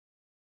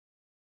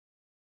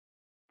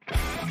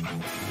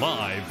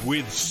Live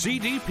with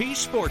CDP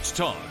Sports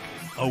Talk,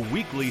 a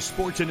weekly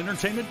sports and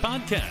entertainment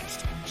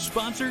podcast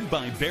sponsored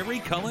by Barry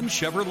Cullen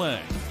Chevrolet.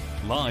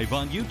 Live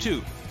on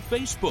YouTube,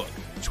 Facebook,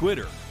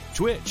 Twitter,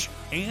 Twitch,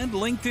 and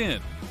LinkedIn.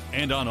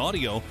 And on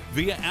audio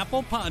via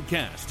Apple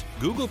Podcast,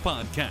 Google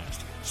Podcast,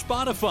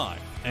 Spotify,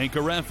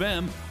 Anchor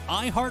FM,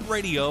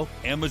 iHeartRadio,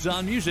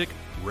 Amazon Music,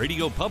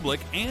 Radio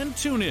Public, and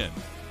TuneIn.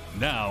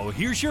 Now,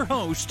 here's your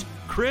host,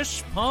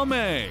 Chris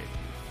Palme.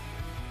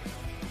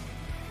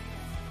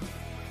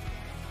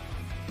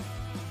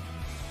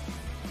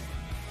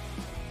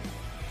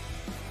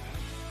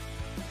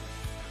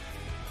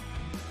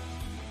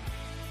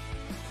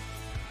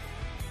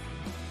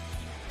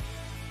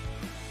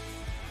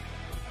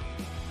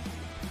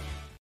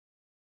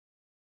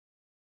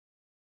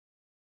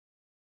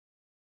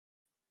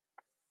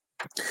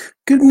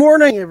 Good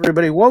morning,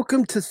 everybody.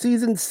 Welcome to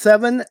Season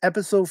 7,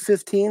 Episode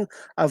 15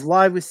 of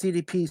Live with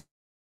CDP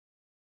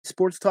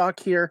Sports Talk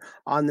here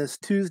on this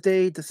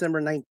Tuesday,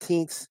 December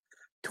 19th,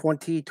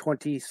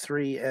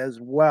 2023 as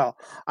well.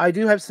 I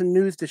do have some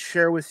news to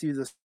share with you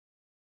this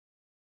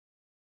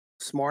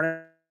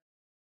morning.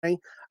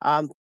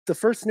 The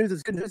first news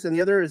is good news and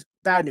the other is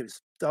bad news.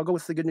 I'll go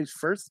with the good news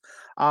first.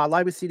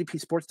 Live with CDP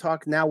Sports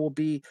Talk now will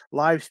be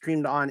live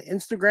streamed on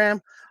Instagram.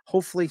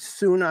 Hopefully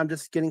soon. I'm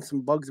just getting some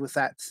bugs with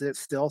that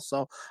still.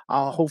 So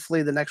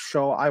hopefully the next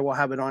show I will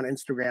have it on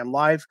Instagram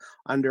live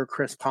under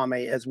Chris Palme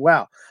as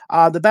well.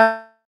 The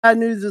bad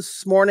news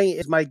this morning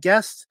is my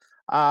guest,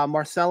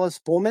 Marcellus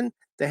Bowman,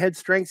 the head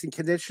strength and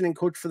conditioning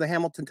coach for the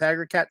Hamilton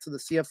Tiger Cats of the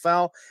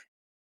CFL.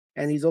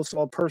 And he's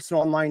also a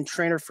personal online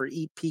trainer for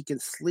Eat, Peak, and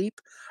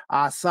Sleep.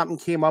 Something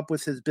came up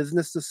with his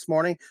business this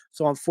morning.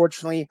 So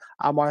unfortunately,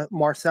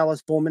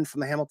 Marcellus Bowman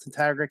from the Hamilton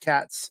Tiger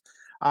Cats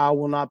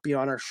will not be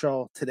on our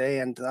show today.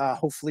 And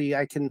hopefully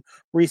I can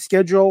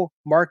reschedule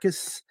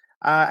Marcus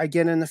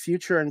again in the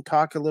future and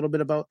talk a little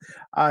bit about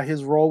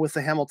his role with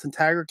the Hamilton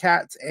Tiger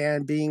Cats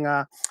and being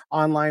an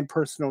online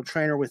personal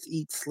trainer with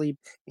Eat, Sleep,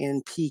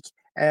 and Peak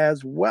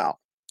as well.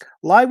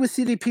 Live with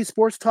CDP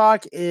Sports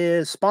Talk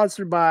is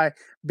sponsored by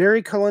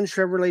Barry Cullen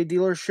Chevrolet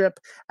Dealership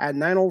at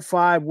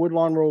 905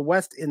 Woodlawn Road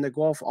West in the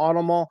Gulf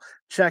Auto Mall.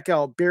 Check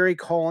out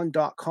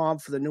barrycullen.com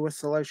for the newest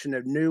selection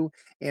of new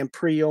and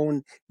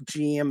pre-owned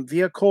GM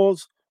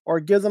vehicles, or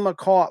give them a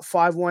call at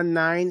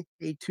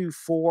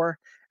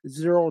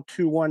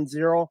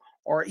 519-824-0210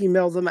 or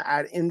email them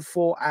at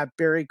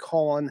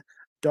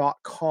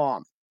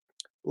info@barrycullen.com.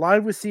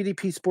 Live with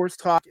CDP Sports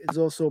Talk is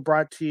also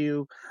brought to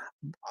you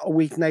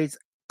weeknights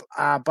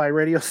by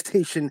radio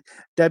station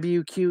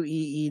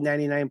WQEE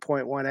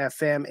 99.1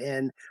 FM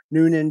in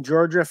Noonan,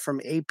 Georgia from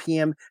 8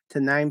 p.m.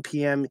 to 9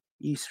 p.m.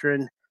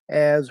 Eastern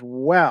as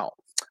well.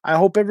 I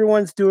hope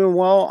everyone's doing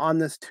well on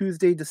this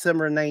Tuesday,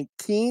 December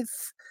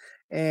 19th.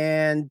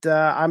 And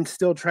I'm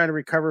still trying to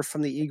recover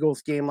from the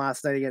Eagles game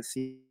last night against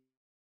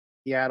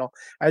Seattle.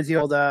 As you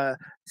know, the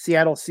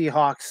Seattle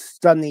Seahawks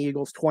stunned the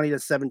Eagles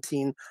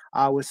 20-17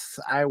 with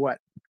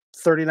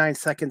 39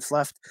 seconds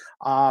left.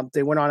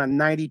 They went on a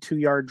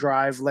 92-yard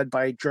drive led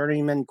by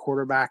journeyman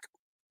quarterback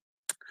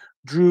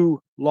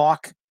Drew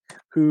Lock,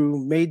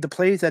 who made the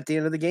plays at the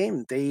end of the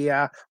game. They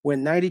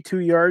went 92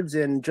 yards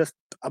in just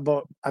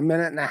about a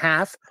minute and a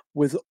half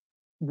with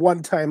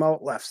one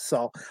timeout left.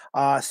 So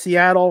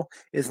Seattle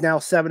is now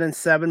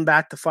 7-7,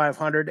 back to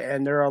 500,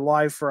 and they're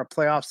alive for a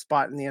playoff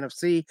spot in the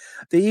NFC.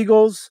 The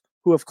Eagles,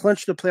 who have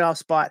clinched a playoff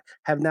spot,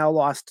 have now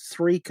lost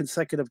 3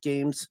 consecutive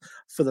games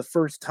for the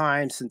first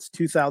time since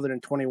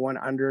 2021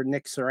 under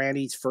Nick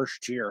Sirianni's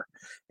first year.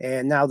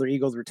 And now the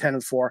Eagles are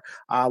 10-4,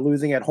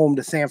 losing at home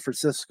to San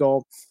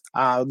Francisco,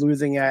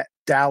 losing at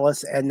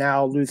Dallas, and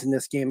now losing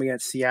this game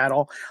against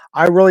Seattle.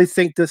 I really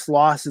think this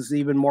loss is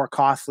even more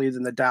costly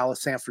than the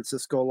Dallas-San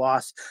Francisco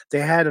loss.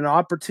 They had an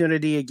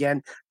opportunity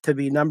again to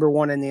be number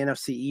 1 in the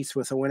NFC East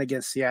with a win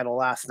against Seattle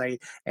last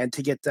night and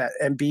to get that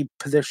and be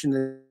positioned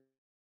in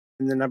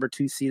the number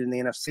 2 seed in the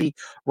NFC.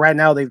 Right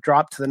now, they've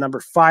dropped to the number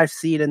 5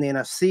 seed in the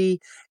NFC,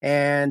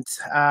 and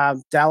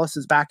Dallas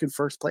is back in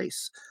first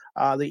place.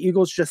 The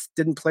Eagles just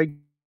didn't play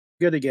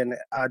good again.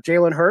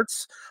 Jalen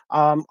Hurts,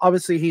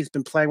 obviously he's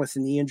been playing with a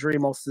knee injury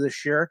most of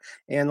this year,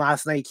 and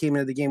last night he came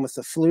into the game with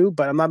the flu,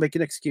 but I'm not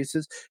making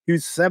excuses. He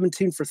was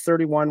 17 for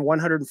 31,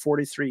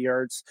 143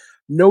 yards,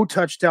 no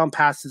touchdown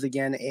passes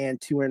again,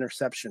 and 2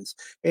 interceptions.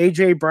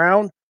 A.J.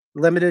 Brown,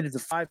 limited to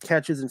 5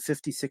 catches and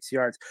 56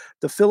 yards.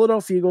 The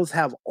Philadelphia Eagles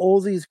have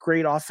all these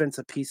great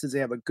offensive pieces. They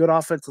have a good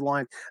offensive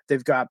line.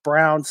 They've got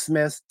Brown,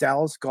 Smith,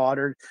 Dallas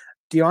Goedert,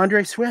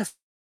 DeAndre Swift.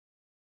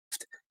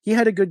 He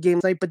had a good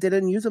game tonight, but they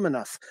didn't use him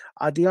enough.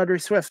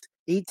 DeAndre Swift,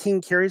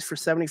 18 carries for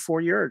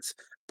 74 yards,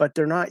 but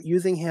they're not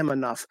using him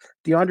enough.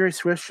 DeAndre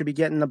Swift should be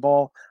getting the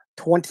ball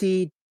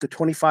 20 to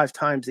 25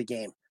 times a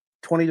game.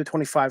 20 to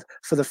 25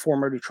 for the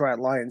former Detroit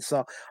Lions.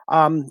 So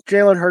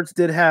Jalen Hurts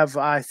did have,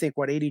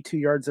 82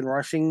 yards in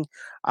rushing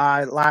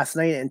last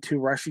night and 2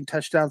 rushing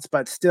touchdowns.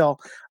 But still,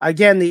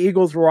 again, the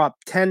Eagles were up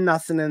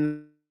 10-0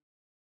 in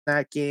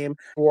that game.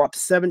 Were up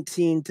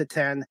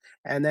 17-10,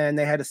 and then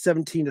they had a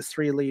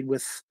 17-3 lead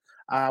with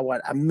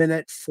a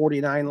minute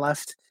 49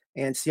 left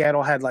and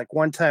Seattle had like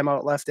one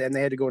timeout left, and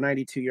they had to go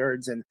 92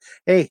 yards. And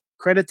hey,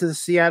 credit to the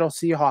Seattle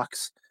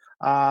Seahawks.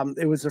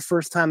 It was the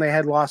first time they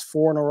had lost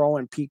 4 in a row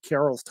in Pete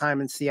Carroll's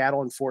time in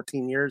Seattle in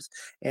 14 years,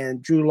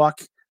 and Drew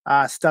Luck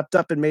stepped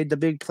up and made the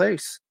big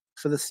plays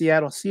for the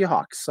Seattle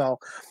Seahawks. So,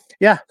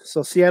 yeah,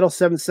 so Seattle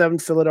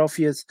 7-7,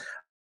 Philadelphia's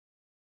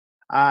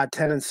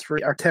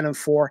 10-3 or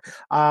 10-4.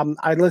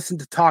 I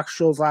listened to talk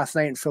shows last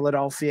night in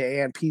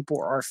Philadelphia, and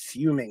people are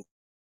fuming.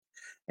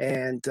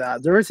 And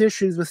there is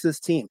issues with this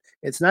team.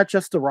 It's not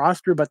just the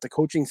roster, but the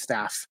coaching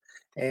staff.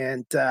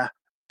 And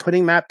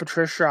putting Matt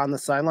Patricia on the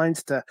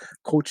sidelines to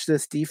coach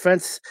this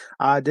defense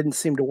didn't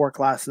seem to work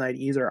last night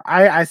either.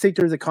 I think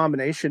there's a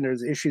combination.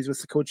 There's issues with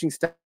the coaching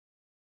staff,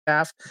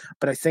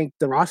 but I think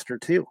the roster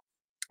too.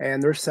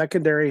 And their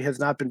secondary has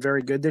not been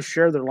very good this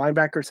year. Their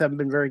linebackers haven't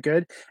been very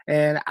good.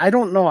 And I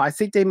don't know. I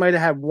think they might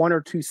have had 1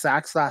 or 2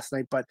 sacks last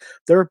night, but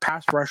their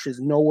pass rush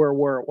is nowhere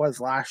where it was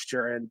last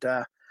year. And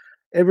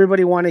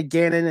everybody wanted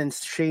Gannon and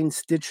Shane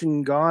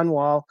Stitchen gone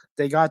while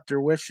they got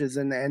their wishes,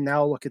 and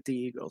now look at the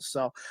Eagles.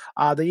 So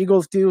the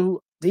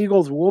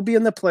Eagles will be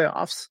in the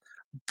playoffs,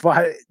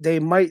 but they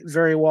might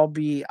very well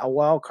be a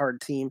wild card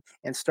team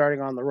and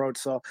starting on the road.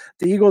 So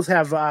the Eagles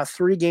have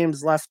 3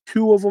 games left.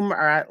 2 of them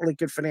are at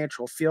Lincoln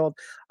Financial Field.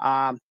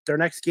 Their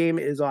next game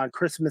is on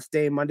Christmas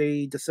Day,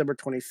 Monday, December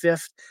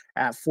 25th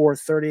at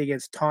 4:30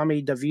 against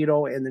Tommy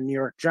DeVito and the New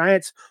York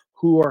Giants,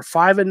 who are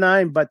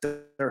 5-9, but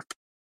they're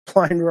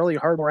playing really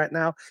hard right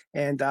now,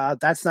 and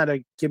that's not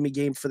a gimme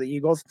game for the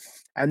Eagles.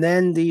 And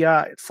then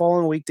the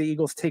following week, the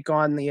Eagles take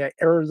on the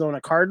Arizona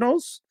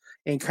Cardinals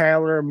and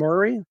Kyler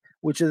Murray,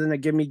 which isn't a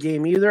gimme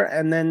game either.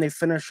 And then they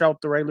finish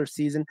out the regular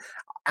season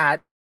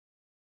at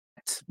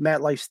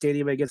MetLife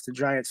Stadium against the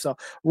Giants. So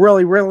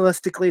really,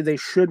 realistically, they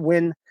should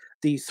win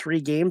the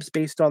 3 games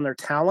based on their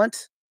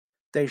talent.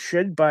 They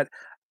should, but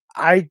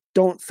I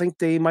don't think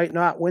they might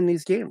not win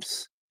these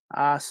games.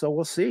 So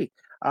we'll see.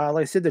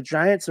 Like I said, the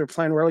Giants are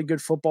playing really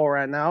good football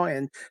right now,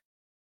 and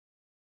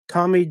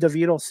Tommy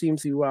DeVito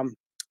seems to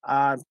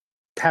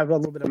have a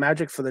little bit of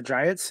magic for the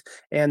Giants,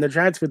 and the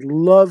Giants would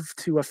love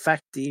to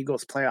affect the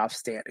Eagles' playoff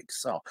standings.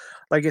 So,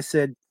 like I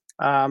said,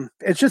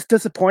 it's just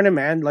disappointing,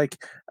 man. Like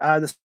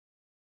the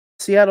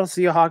Seattle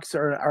Seahawks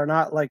are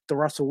not like the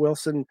Russell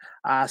Wilson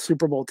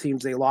Super Bowl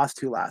teams they lost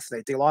to last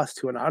night. They lost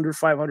to an under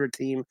 500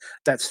 team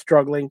that's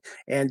struggling,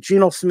 and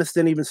Geno Smith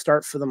didn't even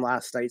start for them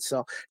last night.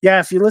 So, yeah,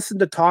 if you listen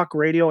to talk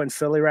radio in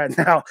Philly right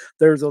now,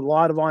 there's a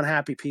lot of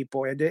unhappy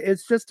people, and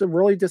it's just a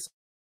really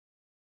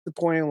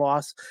disappointing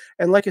loss.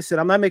 And like I said,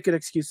 I'm not making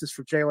excuses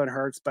for Jalen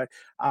Hurts, but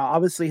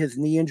obviously his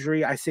knee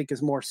injury, I think,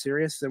 is more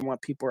serious than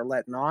what people are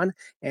letting on.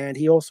 And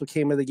he also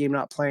came into the game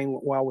not playing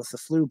well with the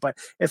flu. But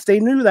if they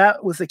knew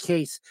that was the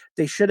case,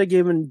 they should have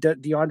given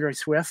DeAndre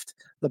Swift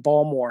the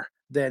ball more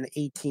than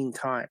 18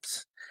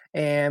 times.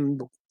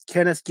 And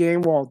Kenneth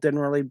Gainwell didn't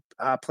really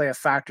play a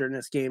factor in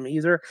this game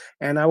either.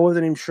 And I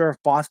wasn't even sure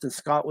if Boston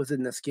Scott was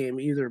in this game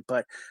either.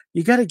 But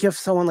you got to give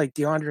someone like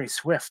DeAndre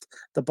Swift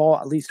the ball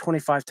at least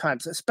 25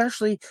 times,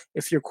 especially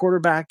if your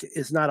quarterback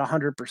is not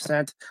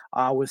 100%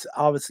 with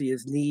obviously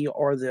his knee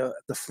or the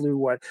flu,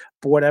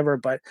 whatever.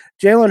 But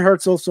Jalen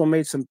Hurts also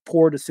made some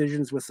poor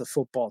decisions with the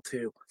football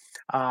too.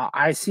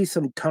 I see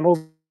some tunnel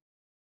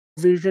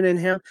vision in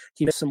him.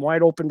 He missed some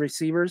wide open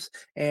receivers,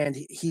 and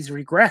he's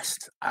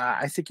regressed.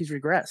 I think he's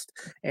regressed,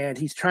 and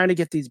he's trying to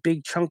get these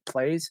big chunk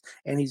plays,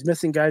 and he's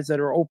missing guys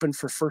that are open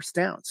for first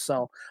downs.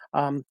 So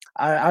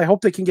I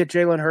hope they can get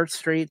Jalen Hurts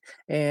straight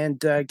and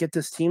get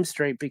this team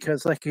straight,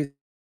 because like you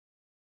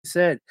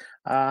said,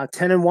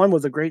 10-1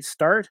 was a great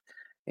start,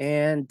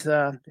 and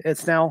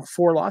it's now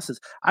 4 losses.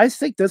 I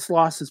think this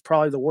loss is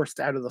probably the worst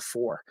out of the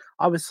 4.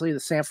 Obviously, the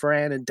San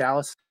Fran and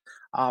Dallas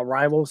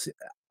rivals,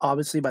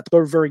 obviously, but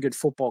they're very good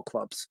football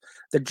clubs.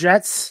 The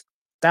Jets,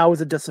 that was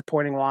a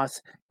disappointing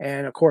loss,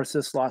 and of course,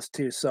 this loss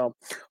too. So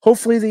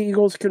hopefully, the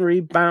Eagles can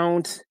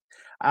rebound.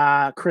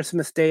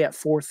 Christmas Day at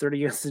 4:30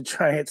 against the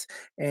Giants,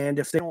 and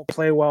if they don't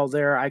play well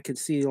there, I can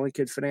see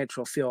Lincoln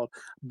Financial Field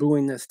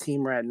booing this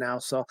team right now.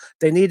 So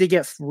they need to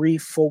get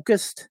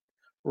refocused,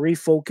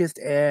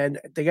 and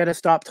they got to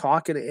stop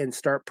talking and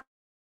start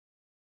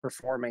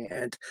performing.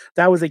 And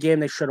that was a game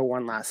they should have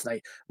won last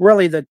night.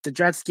 Really, the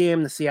Jets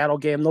game, the Seattle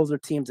game, those are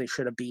teams they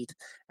should have beat.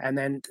 And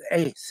then,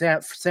 hey,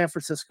 San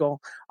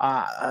Francisco,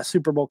 a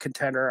Super Bowl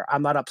contender.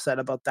 I'm not upset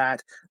about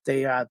that.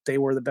 They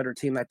were the better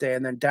team that day.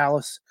 And then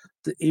Dallas,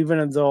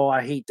 even though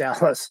I hate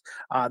Dallas,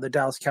 the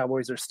Dallas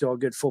Cowboys are still a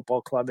good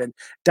football club. And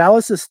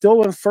Dallas is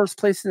still in first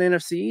place in the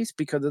NFC East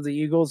because of the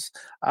Eagles'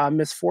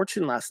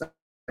 misfortune last night.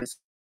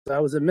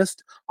 That was a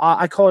missed,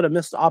 I call it a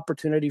missed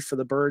opportunity for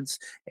the Birds.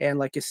 And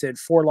like I said,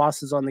 4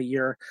 losses on the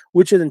year,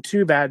 which isn't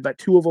too bad, but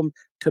 2 of them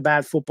to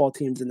bad football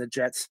teams in the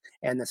Jets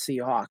and the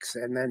Seahawks.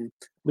 And then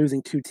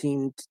losing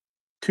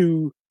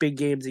 2 big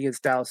games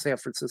against Dallas, San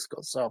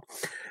Francisco. So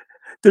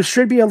there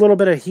should be a little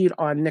bit of heat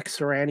on Nick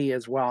Sirianni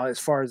as well, as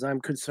far as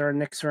I'm concerned.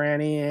 Nick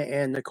Sirianni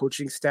and the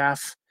coaching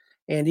staff,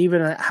 and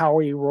even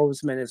Howie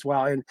Roseman as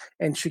well. And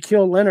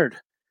Shaquille Leonard,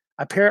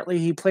 apparently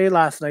he played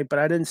last night, but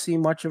I didn't see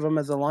much of him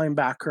as a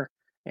linebacker.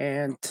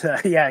 And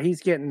yeah,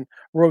 he's getting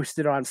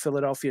roasted on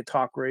Philadelphia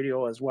talk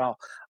radio as well,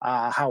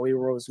 Howie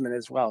Roseman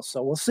as well.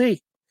 So we'll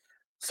see.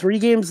 3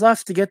 games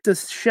left to get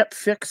this ship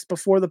fixed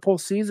before the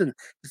postseason.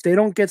 If they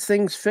don't get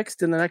things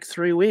fixed in the next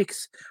 3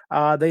 weeks,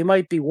 they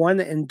might be one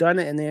and done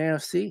in the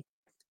NFC.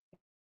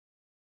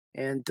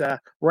 And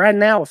right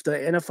now, if the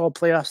NFL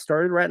playoffs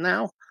started right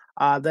now,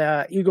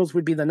 the Eagles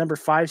would be the number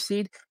 5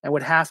 seed and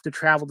would have to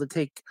travel to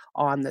take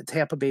on the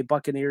Tampa Bay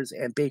Buccaneers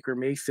and Baker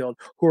Mayfield,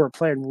 who are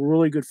playing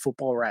really good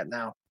football right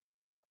now.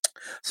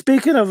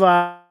 Speaking of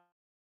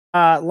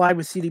live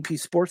with CDP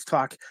Sports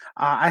Talk,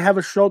 I have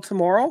a show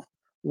tomorrow.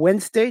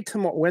 Wednesday,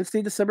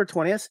 December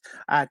 20th,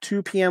 at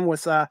 2 p.m.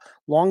 with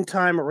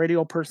longtime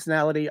radio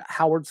personality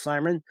Howard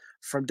Simon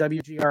from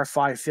WGR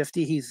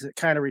 550. He's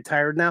kind of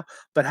retired now,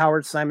 but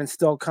Howard Simon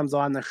still comes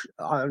on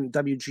on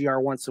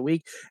WGR once a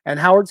week. And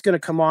Howard's going to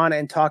come on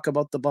and talk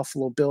about the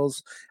Buffalo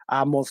Bills'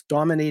 most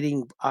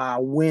dominating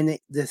win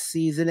this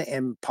season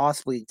and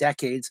possibly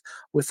decades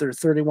with their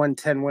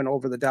 31-10 win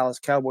over the Dallas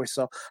Cowboys.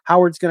 So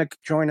Howard's going to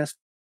join us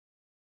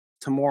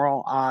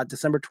tomorrow,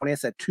 December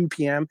 20th at 2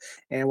 p.m.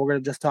 And we're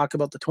going to just talk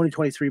about the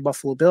 2023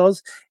 Buffalo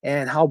Bills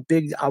and how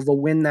big of a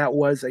win that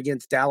was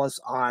against Dallas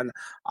on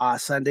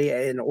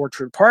Sunday in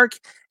Orchard Park.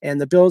 And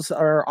the Bills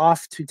are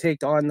off to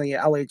take on the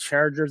LA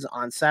Chargers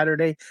on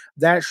Saturday.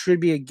 That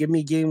should be a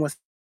gimme game with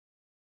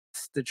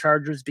the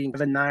Chargers being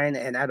 7-9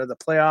 and out of the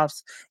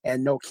playoffs,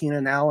 and no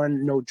Keenan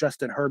Allen, no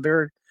Justin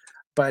Herbert.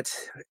 But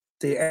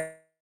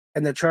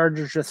the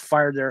Chargers just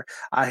fired their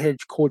head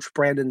coach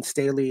Brandon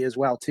Staley as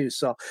well too.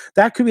 So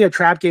that could be a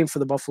trap game for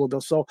the Buffalo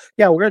Bills. So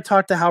yeah, we're going to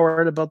talk to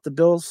Howard about the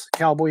Bills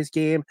Cowboys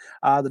game,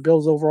 the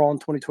Bills overall in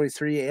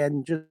 2023,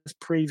 and just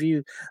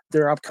preview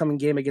their upcoming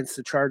game against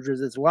the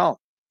Chargers as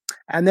well.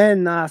 And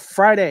then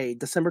Friday,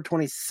 December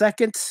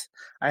 22nd,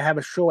 I have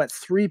a show at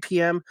 3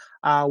 p.m.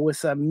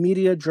 With a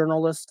media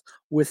journalist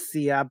with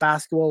the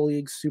Basketball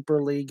League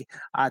Super League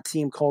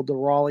team called the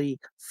Raleigh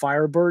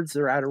Firebirds.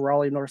 They're out of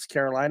Raleigh, North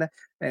Carolina.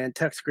 And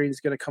Tex Green is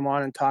going to come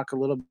on and talk a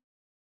little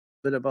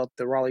bit about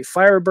the Raleigh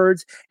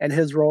Firebirds and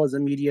his role as a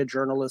media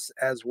journalist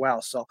as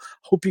well. So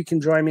hope you can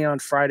join me on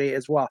Friday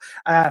as well.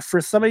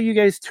 For some of you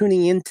guys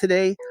tuning in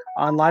today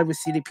on Live with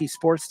CDP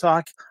Sports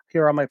Talk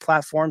here on my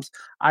platforms,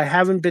 I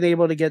haven't been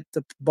able to get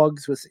the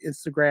bugs with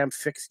Instagram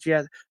fixed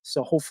yet.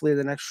 So hopefully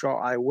the next show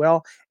I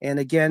will. And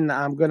again,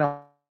 I'm going to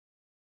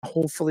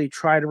hopefully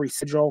try to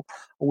reschedule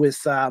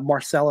with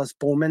Marcellus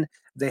Bowman,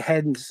 the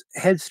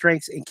head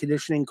strengths and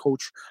conditioning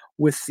coach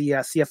with the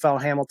CFL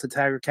Hamilton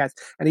Tiger Cats.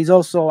 And he's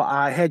also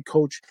head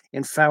coach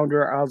and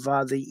founder of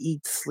the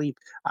Eat, Sleep,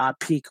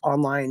 Peak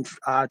online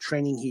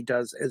training he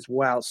does as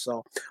well.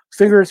 So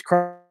fingers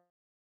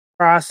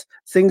crossed,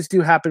 things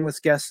do happen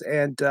with guests,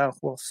 and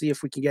we'll see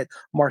if we can get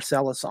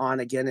Marcellus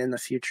on again in the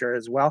future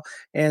as well.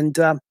 And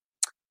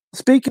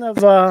speaking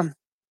of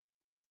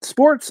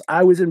sports,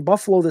 I was in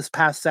Buffalo this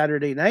past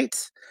Saturday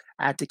night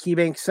at the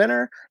KeyBank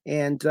Center,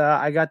 and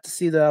I got to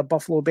see the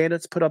Buffalo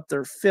Bandits put up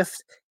their 5th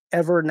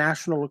ever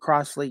National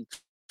Lacrosse League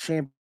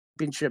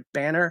Championship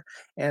banner,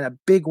 and a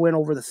big win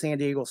over the San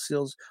Diego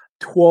Seals,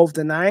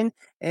 12-9.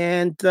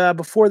 And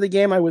before the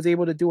game, I was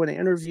able to do an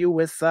interview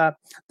with the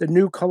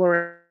new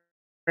color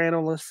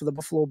analyst for the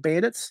Buffalo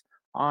Bandits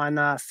on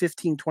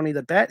 1520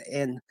 The Bet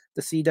and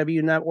the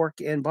CW network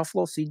in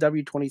Buffalo,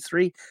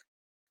 CW23.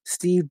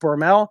 Steve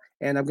Bermel,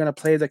 and I'm going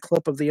to play the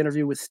clip of the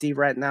interview with Steve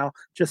right now,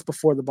 just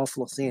before the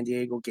Buffalo San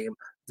Diego game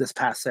this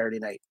past Saturday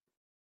night.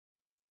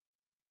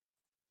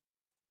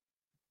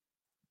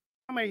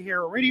 I'm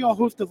here, radio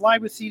host of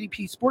Live with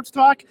CDP Sports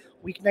Talk,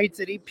 weeknights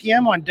at 8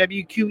 p.m. on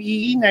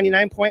WQEE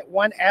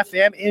 99.1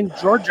 FM in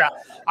Georgia.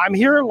 I'm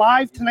here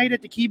live tonight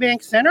at the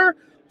KeyBank Center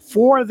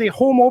for the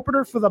home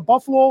opener for the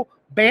Buffalo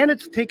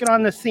Bandits taking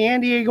on the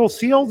San Diego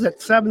Seals at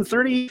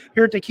 7:30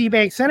 here at the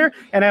KeyBank Center.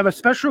 And I have a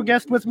special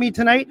guest with me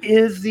tonight,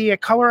 is the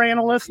color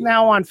analyst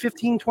now on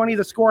 1520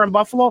 The Score in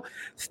Buffalo,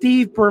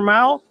 Steve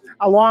Bermel,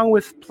 along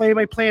with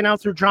play-by-play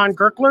announcer John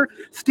Gerkler.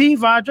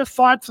 Steve, just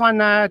thoughts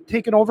on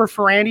taking over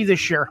for Randy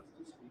this year?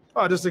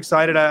 Oh, just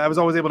excited. I was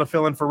always able to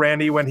fill in for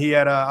Randy when he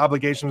had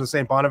obligations with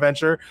St.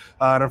 Bonaventure.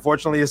 And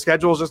unfortunately, his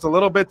schedule is just a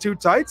little bit too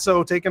tight.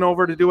 So taking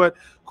over to do it,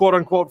 quote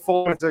unquote,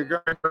 full into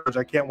coverage.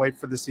 I can't wait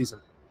for this season.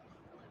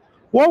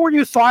 What were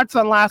your thoughts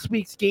on last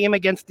week's game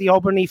against the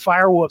Albany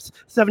Firewolves?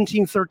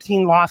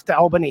 17-13 loss to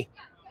Albany.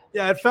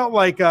 Yeah, it felt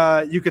like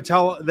you could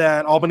tell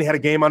that Albany had a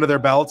game under their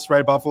belts,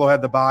 right? Buffalo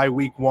had the bye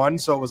week 1,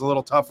 so it was a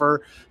little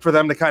tougher for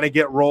them to kind of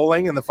get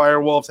rolling, and the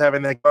Firewolves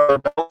having that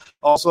belt.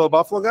 Also,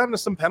 Buffalo got into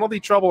some penalty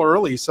trouble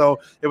early, so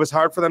it was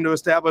hard for them to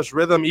establish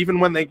rhythm. Even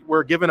when they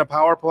were given a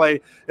power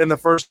play in the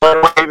first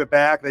quarter, gave it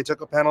back, they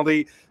took a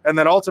penalty, and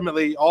then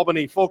ultimately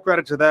Albany, full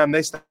credit to them,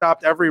 they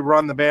stopped every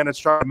run the Bandits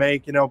tried to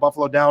make. You know,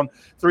 Buffalo down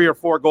 3 or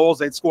 4 goals,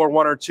 they'd score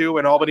 1 or 2,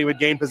 and Albany would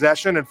gain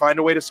possession and find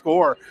a way to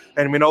score.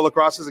 And we know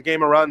lacrosse is a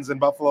game of runs, and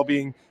Buffalo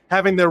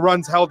having their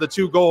runs held to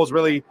 2 goals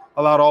really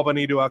allowed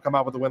Albany to come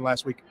out with the win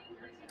last week.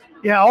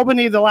 Yeah,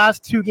 Albany, the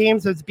last two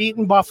games, has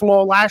beaten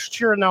Buffalo last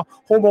year and the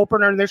home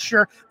opener this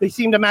year. They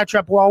seem to match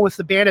up well with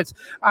the Bandits.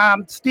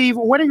 Steve,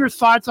 what are your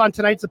thoughts on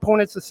tonight's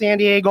opponents, the San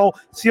Diego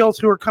Seals,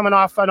 who are coming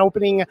off an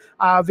opening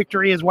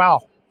victory as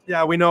well?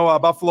 Yeah, we know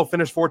Buffalo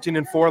finished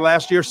 14-4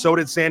 last year. So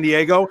did San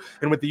Diego.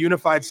 And with the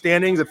unified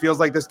standings, it feels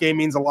like this game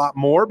means a lot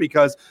more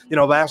because,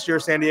 last year,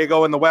 San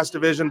Diego in the West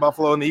Division,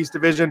 Buffalo in the East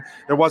Division,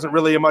 there wasn't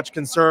really much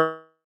concern.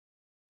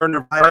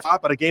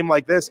 But a game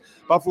like this,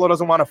 Buffalo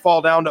doesn't want to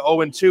fall down to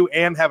 0-2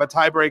 and have a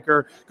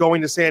tiebreaker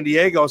going to San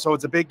Diego. So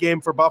it's a big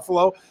game for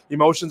Buffalo.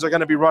 Emotions are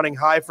going to be running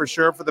high for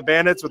sure for the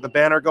Bandits with the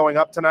banner going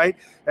up tonight.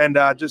 And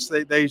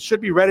they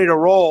should be ready to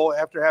roll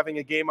after having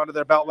a game under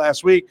their belt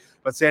last week.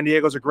 But San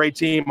Diego's a great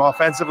team.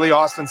 Offensively,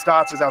 Austin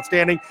Stotts is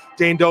outstanding.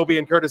 Dane Doby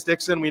and Curtis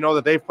Dixon, we know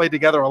that they've played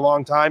together a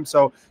long time.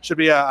 So should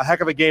be a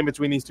heck of a game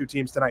between these two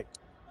teams tonight.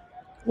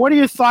 What are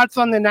your thoughts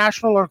on the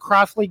National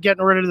Lacrosse League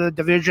getting rid of the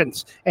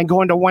divisions and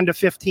going to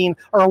 1-15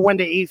 or a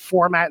 1-8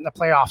 format in the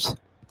playoffs?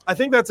 I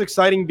think that's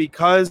exciting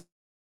because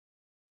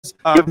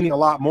a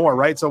lot more,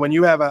 right? So when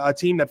you have a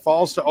team that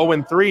falls to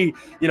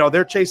 0-3,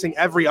 they're chasing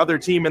every other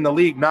team in the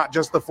league, not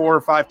just the 4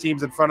 or 5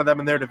 teams in front of them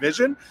in their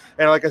division.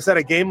 And like I said,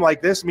 a game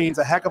like this means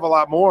a heck of a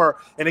lot more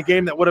in a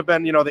game that would have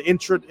been, the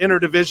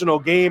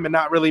interdivisional game and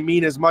not really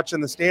mean as much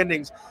in the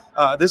standings.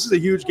 This is a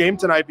huge game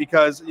tonight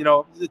because,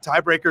 the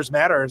tiebreakers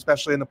matter,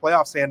 especially in the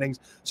playoff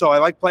standings. So I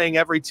like playing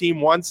every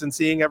team once and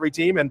seeing every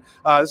team. And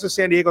this is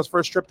San Diego's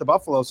first trip to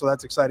Buffalo, so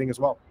that's exciting as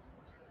well.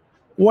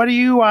 What are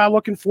you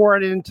looking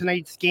forward in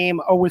tonight's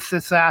game with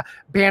this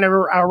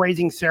banner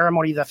raising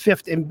ceremony, the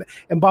 5th in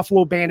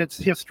Buffalo Bandits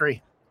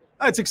history?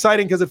 It's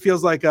exciting because it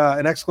feels like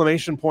an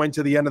exclamation point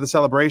to the end of the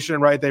celebration,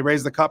 right? They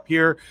raised the cup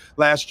here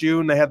last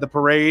June. They had the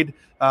parade,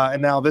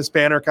 and now this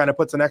banner kind of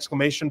puts an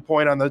exclamation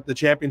point on the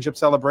championship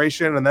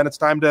celebration, and then it's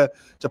time to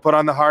put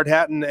on the hard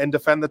hat and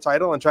defend the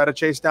title and try to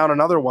chase down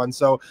another one.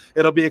 So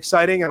it'll be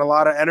exciting and a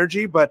lot of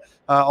energy, but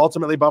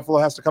ultimately Buffalo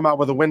has to come out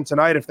with a win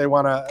tonight if they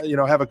want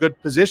to, have a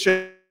good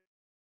position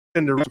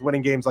into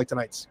winning games like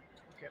tonight's.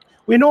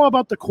 We know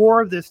about the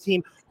core of this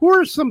team. Who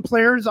are some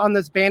players on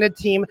this Bandit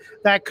team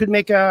that could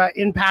make an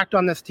impact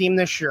on this team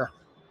this year?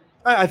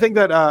 I think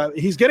that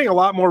he's getting a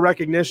lot more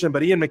recognition,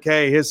 but Ian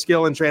McKay, his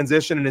skill in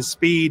transition and his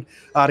speed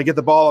to get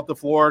the ball up the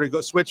floor, to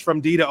go switch from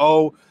D to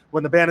O.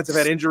 When the Bandits have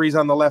had injuries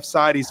on the left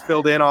side, he's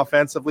filled in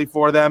offensively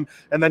for them.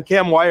 And then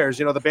Cam Wires,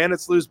 the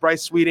Bandits lose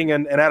Bryce Sweeting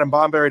and Adam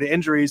Bomberry to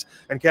injuries,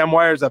 and Cam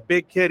Wires, a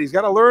big kid. He's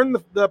got to learn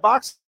the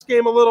box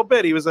game a little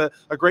bit. He was a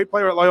great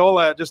player at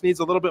Loyola, just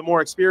needs a little bit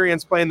more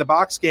experience playing the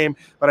box game,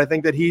 but I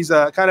think that he's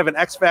kind of an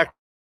X factor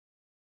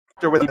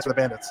with the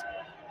Bandits.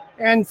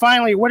 And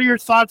finally, what are your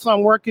thoughts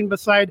on working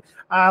beside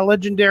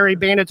legendary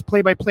Bandits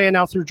play-by-play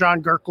announcer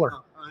John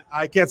Gerkler?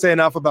 I can't say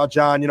enough about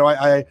John.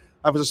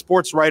 I was a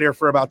sports writer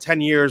for about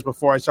 10 years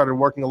before I started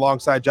working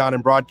alongside John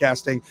in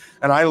broadcasting,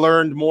 and I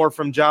learned more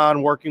from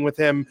John working with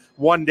him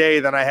one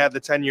day than I had the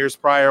 10 years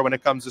prior when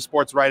it comes to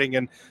sports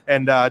writing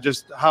and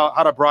just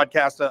how to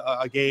broadcast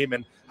a game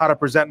and how to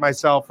present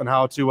myself and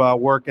how to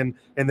work in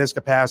this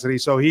capacity.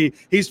 So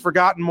he's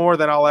forgotten more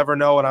than I'll ever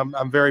know, and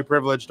I'm very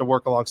privileged to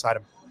work alongside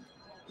him.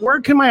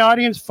 Where can my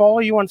audience follow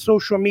you on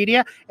social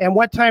media, and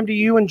what time do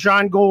you and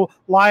John go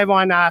live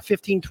on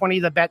 1520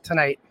 The Bet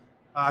tonight?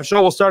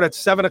 Show will start at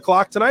 7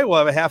 o'clock tonight. We'll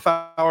have a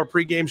half-hour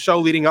pregame show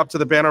leading up to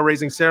the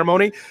banner-raising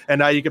ceremony.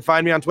 And you can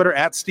find me on Twitter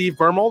at Steve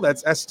Bermel.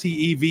 That's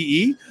Steve.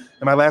 And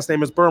my last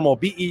name is Bermel,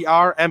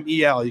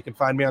 Bermel. You can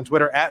find me on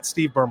Twitter at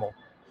Steve Bermel.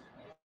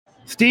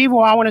 Steve,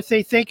 well, I want to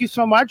say thank you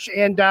so much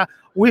and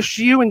wish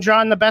you and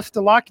John the best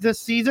of luck this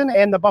season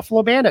and the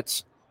Buffalo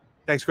Bandits.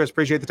 Thanks, Chris.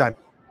 Appreciate the time.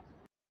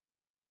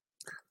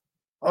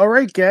 All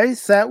right,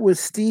 guys. That was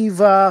Steve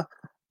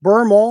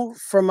Bermel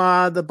from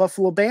the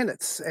Buffalo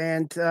Bandits.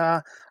 And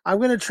I'm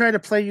going to try to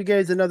play you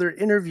guys another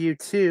interview,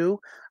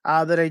 too,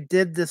 that I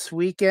did this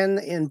weekend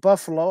in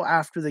Buffalo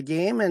after the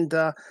game. And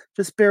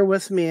just bear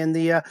with me. And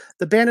the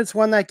Bandits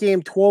won that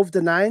game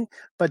 12-9,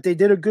 but they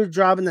did a good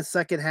job in the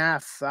second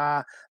half.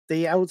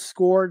 They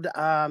outscored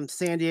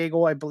San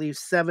Diego, I believe,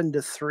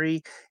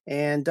 7-3.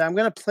 And I'm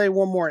going to play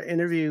one more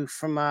interview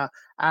from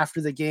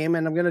after the game,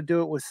 and I'm going to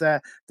do it with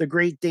the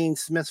great Dane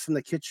Smith from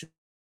the Kitchener,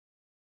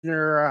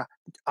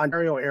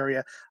 Ontario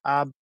area.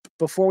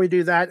 Before we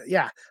do that,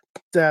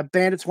 the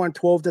Bandits won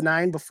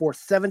 12-9 before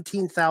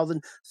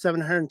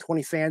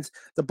 17,720 fans.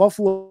 The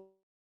Buffalo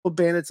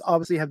Bandits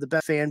obviously have the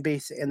best fan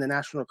base in the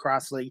National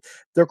Lacrosse League.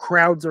 Their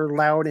crowds are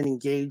loud and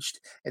engaged,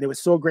 and it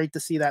was so great to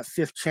see that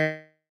 5th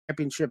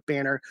championship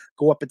banner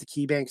go up at the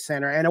KeyBank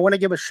Center. And I want to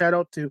give a shout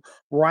out to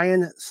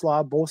Ryan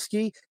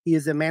Slabowski. He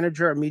is the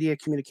manager of media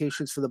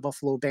communications for the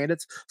Buffalo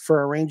Bandits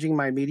for arranging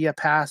my media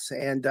pass.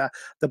 And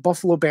the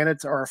Buffalo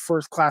Bandits are a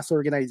first-class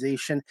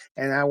organization.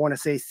 And I want to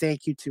say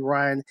thank you to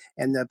Ryan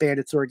and the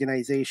Bandits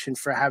organization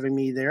for having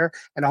me there.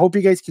 And I hope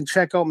you guys can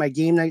check out my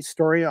game night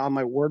story on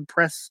my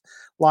WordPress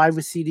live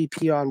with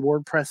CDP on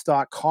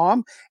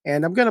WordPress.com.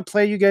 And I'm going to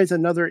play you guys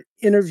another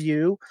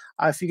interview.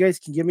 If you guys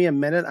can give me a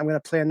minute, I'm going to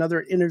play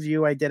another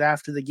interview I did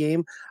after the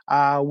game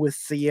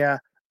with the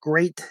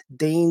great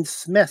Dane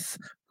Smith,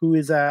 who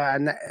is a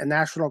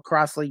national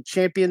cross league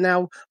champion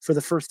now for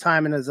the first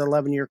time in his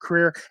 11-year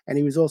career. And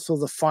he was also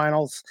the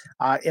finals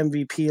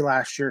MVP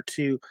last year,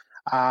 too,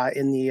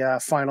 in the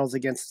finals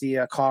against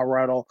the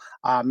Colorado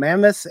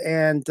Mammoths.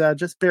 And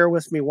just bear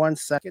with me 1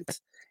 second,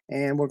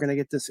 and we're going to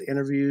get this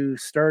interview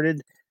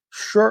started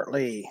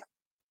shortly.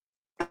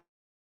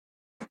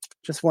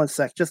 Just 1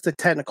 sec, just a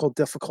technical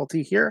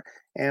difficulty here.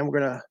 And we're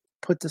going to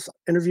put this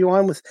interview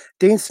on with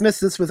Dane Smith.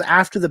 This was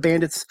after the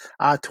Bandits'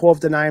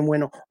 12-9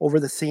 win over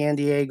the San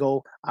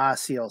Diego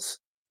Seals.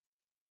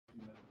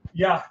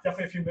 Yeah,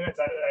 definitely a few minutes.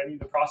 I mean,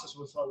 the process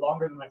was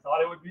longer than I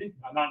thought it would be.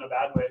 Not in a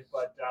bad way,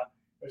 but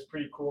it was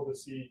pretty cool to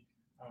see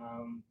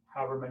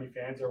however many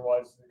fans there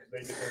was, because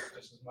they deserved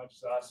just as much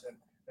as us, and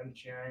them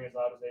cheering as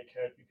loud as they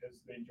could because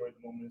they enjoyed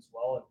the moment as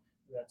well.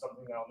 And that's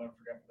something that I'll never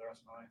forget for the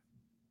rest of my life.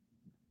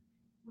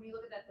 When you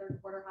look at that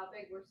third quarter, how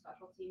big were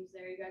special teams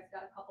there? You guys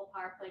got a couple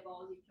power play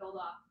goals. You killed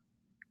off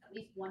at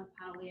least one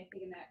penalty, I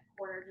think, in that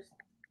quarter. Just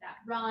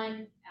that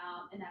run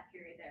in that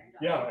period there.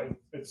 Yeah,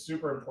 it's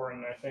super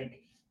important. I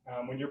think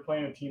when you're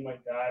playing a team like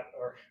that,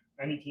 or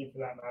any team for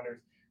that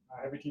matters,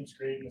 every team's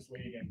great in this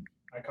league, and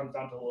it comes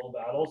down to little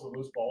battles, the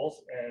loose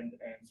balls, and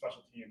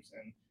special teams.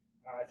 And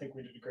I think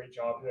we did a great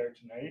job there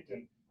tonight.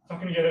 And it's not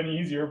going to get any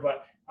easier,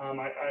 but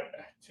I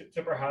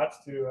tip our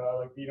hats to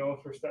like Vino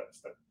for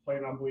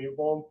playing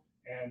unbelievable,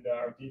 and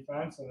our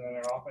defense, and then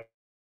our offense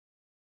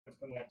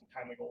when we have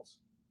timely goals.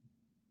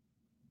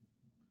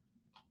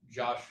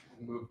 Josh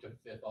moved to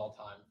 5th all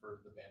time for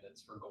the Bandits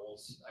for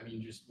goals. I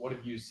mean, just what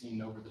have you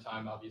seen over the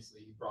time?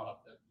 Obviously, you brought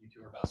up that you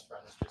two are best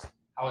friends. Just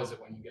how is it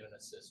when you get an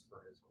assist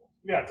for his goal?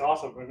 Yeah, it's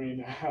awesome. I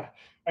mean,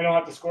 I don't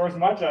have to score as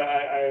much.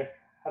 I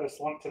had a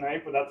slump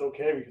tonight, but that's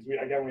okay because we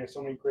have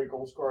so many great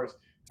goal scorers.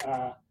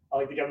 I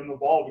like to give him the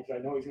ball because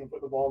I know he's going to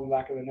put the ball in the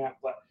back of the net,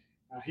 but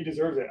he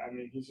deserves it. I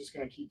mean, he's just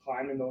going to keep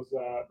climbing those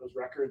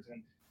records,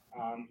 and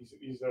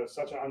he's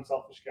such an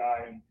unselfish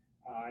guy. And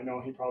I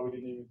know he probably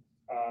didn't even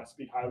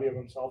speak highly of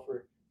himself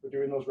for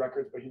doing those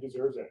records, but he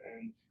deserves it.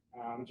 And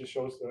it just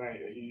shows tonight.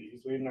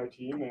 He's leading our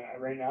team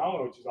right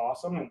now, which is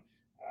awesome. And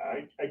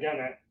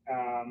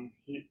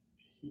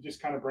he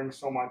just kind of brings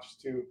so much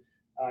to.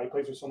 He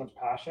plays with so much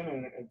passion,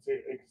 and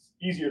it's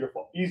easy to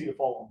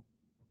follow him.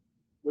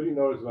 What do you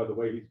notice about the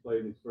way he's played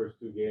in his first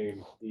 2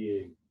 games,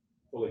 being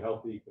fully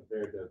healthy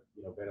compared to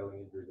battling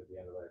injuries at the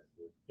end of last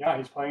year? Yeah,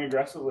 he's playing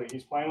aggressively.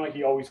 He's playing like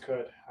he always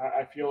could.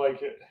 I feel like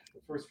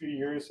the first few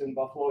years in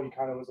Buffalo, he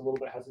kind of was a little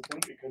bit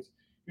hesitant because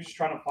he was just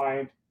trying to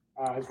find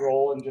his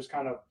role and just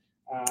kind of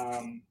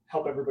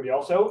help everybody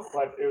else out.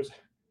 But it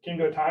came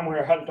to a time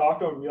where I had to talk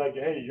to him and be like,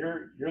 "Hey,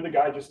 you're the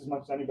guy just as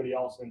much as anybody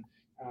else." And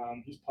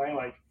he's playing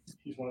like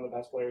he's one of the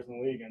best players in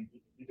the league, and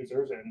he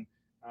deserves it. And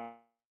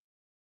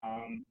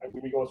I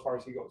think we go as far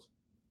as he goes.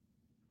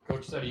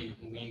 Coach said he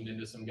leaned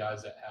into some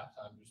guys at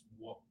halftime. Just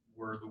what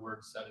were the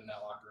words said in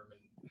that locker room,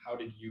 and how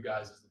did you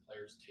guys as the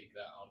players take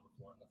that on the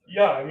floor?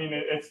 Yeah, I mean,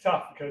 it's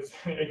tough because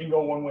it can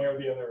go one way or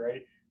the other,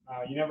 right?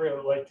 You never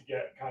really like to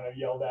get kind of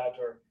yelled at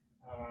or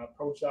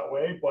approached that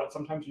way, but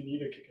sometimes you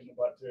need a kick in the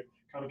butt to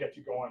kind of get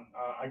you going.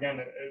 Again,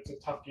 it's a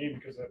tough game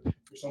because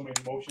there's so many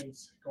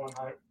emotions going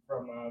high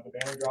from the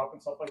banner drop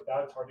and stuff like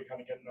that. It's hard to kind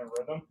of get in their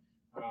rhythm.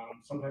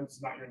 Sometimes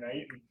it's not your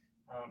night, and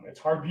it's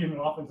hard being an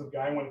offensive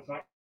guy when it's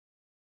not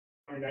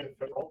your night.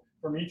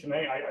 For me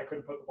tonight, I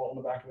couldn't put the ball in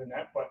the back of the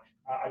net, but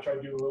I tried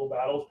to do little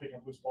battles, picking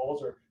up loose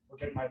balls or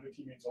getting my other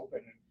teammates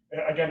open.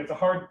 And again, it's a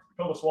hard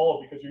pill to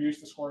swallow because you're used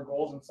to scoring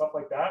goals and stuff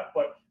like that.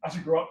 But as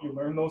you grow up, you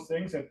learn those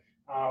things, and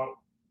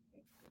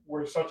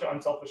we're such an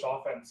unselfish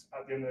offense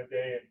at the end of the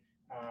day.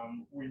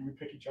 And we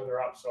pick each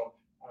other up. So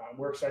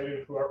we're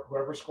excited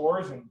whoever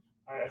scores, and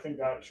I think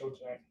that showed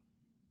tonight.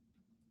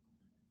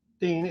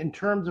 Dane, in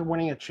terms of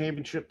winning a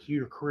championship to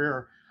your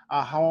career,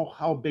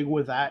 how big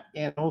was that?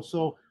 And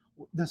also,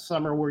 this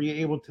summer, were you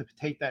able to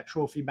take that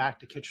trophy back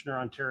to Kitchener,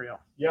 Ontario?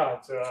 Yeah,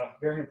 it's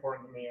very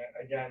important to me.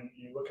 Again,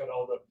 you look at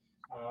all the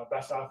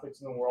best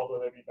athletes in the world,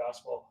 whether it be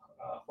basketball,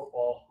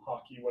 football,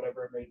 hockey,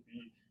 whatever it may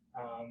be.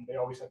 They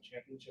always have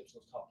championships,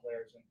 those top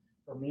players. And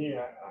for me,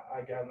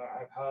 I've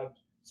had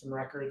some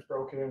records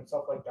broken and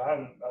stuff like that,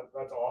 and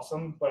that's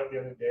awesome. But at the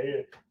end of the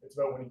day, it's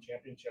about winning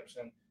championships.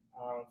 And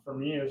for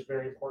me, it's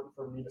very important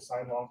for me to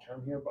sign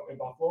long-term here in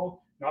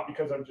Buffalo, not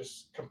because I'm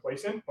just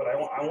complacent, but I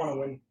want to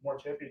win more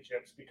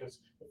championships because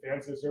the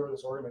fans deserve it,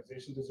 this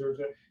organization deserves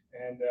it.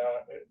 And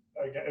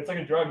again, it's like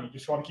a drug. You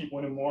just want to keep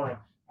winning more. And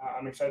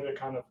I'm excited to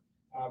kind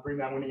of bring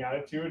that winning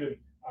attitude, and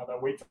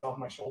that weight's off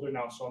my shoulder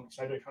now. So I'm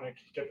excited to kind of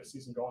get the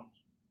season going.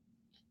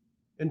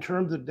 In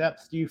terms of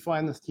depth, do you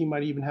find this team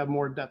might even have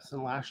more depth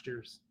than last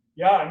year's?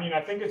 Yeah, I mean,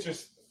 I think it's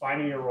just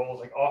finding your roles.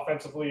 Like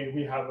offensively,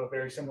 we have a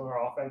very similar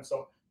offense,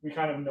 so we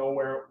kind of know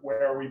where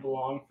we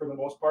belong for the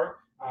most part.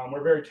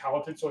 We're very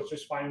talented, so it's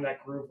just finding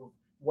that groove of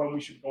when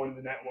we should go into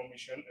the net, when we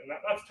shouldn't, and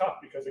that's tough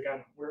because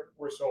again,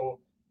 we're so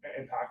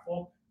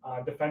impactful.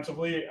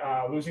 Defensively,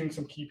 losing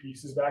some key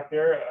pieces back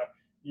there,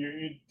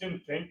 you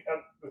didn't think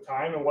at the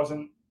time it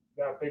wasn't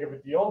that big of a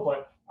deal,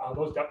 but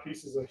those depth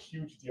pieces are a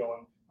huge deal.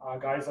 And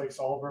guys like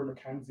Soliver,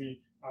 McKenzie,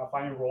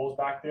 finding roles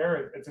back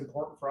there. It's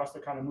important for us to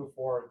kind of move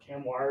forward.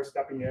 Cam Wire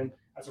stepping in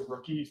as a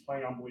rookie, he's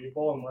playing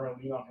unbelievable, and we're going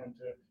to lean on him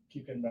to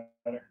keep getting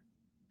better.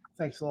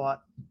 Thanks a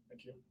lot.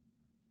 Thank you.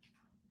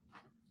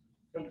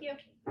 Thank you.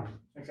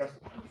 Thanks, guys.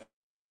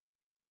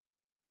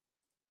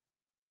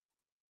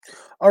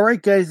 All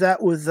right, guys,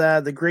 that was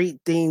the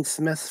great Dane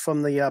Smith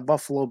from the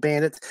Buffalo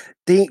Bandits.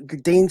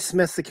 Dane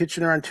Smith, the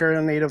Kitchener,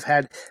 Ontario native,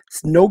 had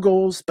no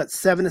goals but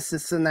 7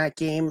 assists in that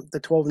game, the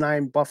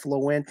 12-9 Buffalo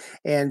win.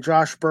 And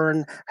Josh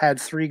Byrne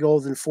had 3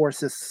 goals and 4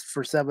 assists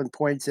for 7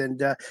 points.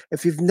 And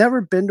if you've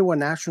never been to a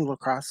National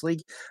Lacrosse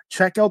League,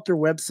 check out their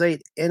website,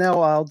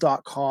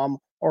 nll.com,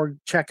 or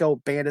check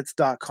out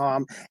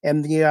bandits.com.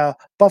 And the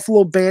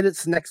Buffalo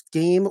Bandits' next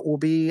game will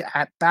be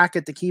back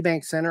at the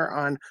KeyBank Center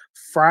on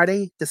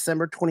Friday,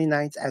 December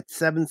 29th at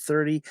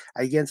 7:30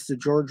 against the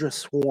Georgia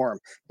Swarm.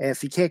 And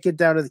if you can't get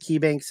down to the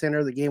KeyBank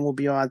Center, the game will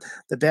be on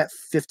the Bet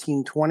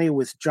 1520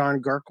 with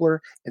John Gerkler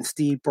and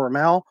Steve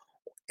Bermel,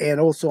 and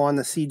also on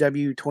the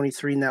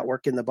CW23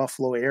 network in the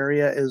Buffalo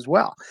area as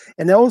well.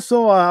 And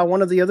also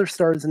one of the other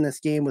stars in this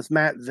game was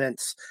Matt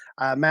Vince.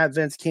 Matt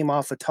Vince came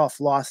off a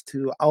tough loss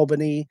to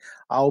Albany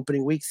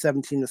opening week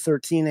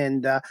 17-13,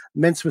 and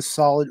Vince was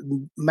solid.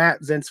 Matt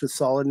Vince was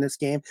solid in this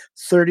game.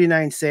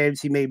 39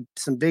 saves. He made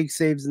some big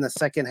saves in the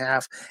second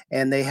half,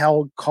 and they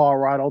held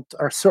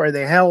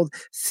they held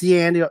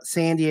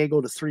San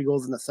Diego to 3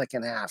 goals in the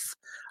second half.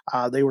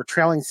 They were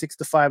trailing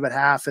 6-5 at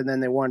half, and then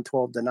they won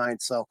 12-9.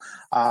 So,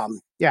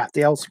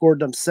 they outscored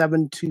them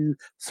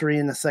 7-3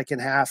 in the second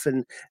half.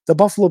 And the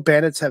Buffalo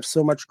Bandits have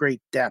so much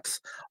great depth.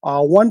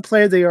 One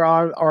player they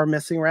are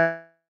missing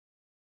right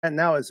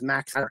now is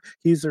Max.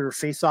 He's their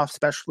face-off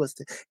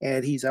specialist,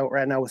 and he's out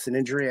right now with an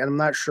injury. And I'm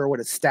not sure what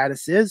his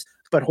status is,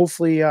 but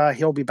hopefully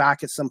he'll be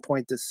back at some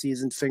point this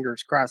season.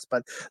 Fingers crossed.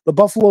 But the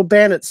Buffalo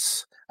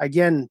Bandits,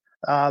 again,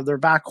 they're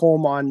back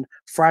home on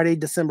Friday,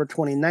 December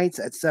 29th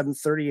at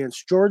 7:30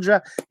 against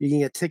Georgia. You can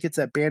get tickets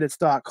at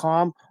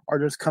bandits.com or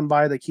just come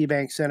by the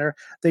KeyBank Center.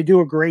 They do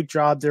a great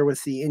job there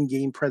with the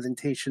in-game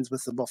presentations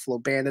with the Buffalo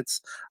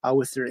Bandits,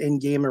 with their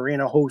in-game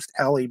arena host,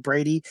 Allie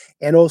Brady,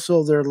 and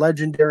also their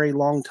legendary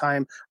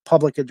longtime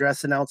public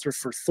address announcer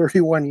for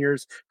 31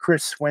 years,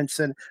 Chris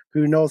Swenson,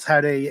 who knows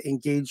how to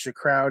engage the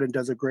crowd and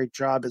does a great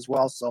job as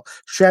well. So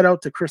shout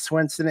out to Chris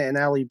Swenson and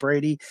Allie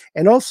Brady,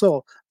 and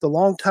also the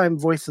longtime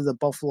voice of the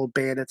Buffalo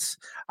Bandits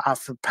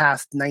for the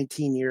past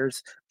 19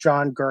 years,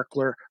 John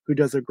Gerkler, who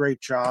does a great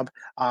job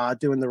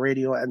doing the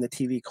radio and the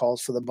TV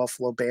calls for the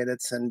Buffalo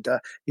Bandits. And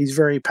he's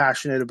very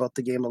passionate about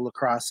the game of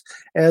lacrosse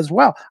as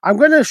well. I'm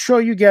going to show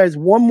you guys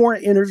one more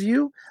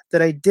interview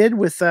that I did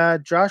with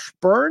Josh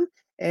Byrne,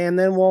 and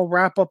then we'll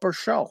wrap up our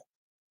show.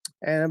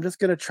 And I'm just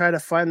going to try to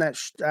find that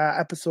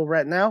episode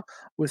right now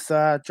with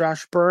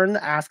Josh Byrne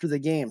after the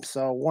game.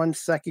 So 1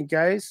 second,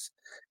 guys.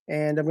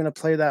 And I'm going to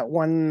play that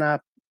one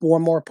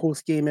more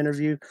post-game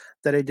interview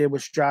that I did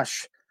with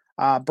Josh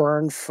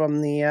Byrne from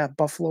the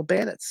Buffalo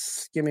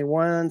Bandits. Give me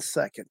 1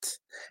 second.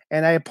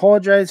 And I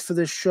apologize for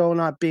this show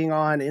not being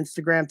on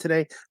Instagram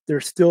today.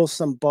 There's still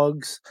some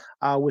bugs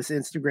with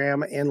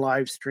Instagram and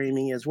live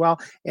streaming as well.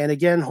 And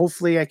again,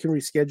 hopefully I can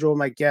reschedule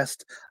my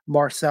guest,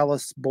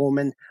 Marcellus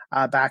Bowman,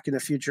 back in the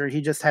future.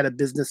 He just had a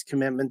business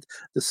commitment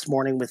this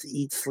morning with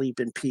Eat, Sleep,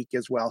 and Peak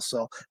as well.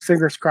 So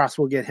fingers crossed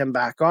we'll get him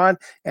back on.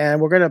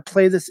 And we're going to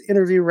play this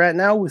interview right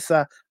now with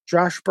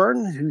Josh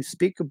Byrne, who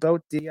speak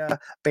about the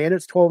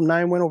Bandits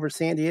 12-9 win over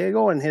San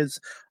Diego and his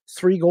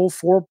 3-goal,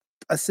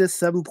 4-assist,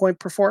 7-point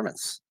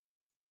performance.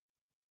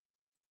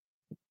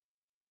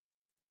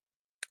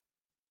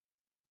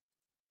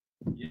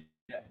 Yeah,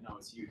 no,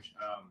 it's huge.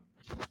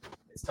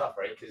 It's tough,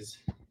 right? Because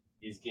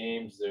these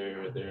games,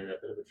 they're a bit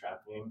of a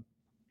trap game,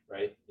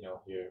 right? You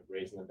know, you're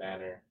raising the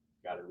banner,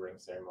 got a ring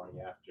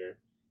ceremony after.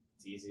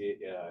 It's easy.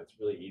 It's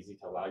really easy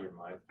to allow your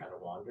mind to kind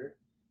of wander,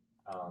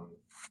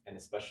 and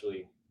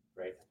especially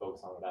right to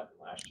focus on what happened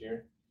last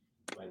year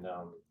when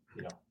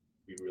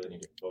we really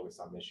need to focus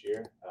on this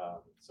year.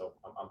 So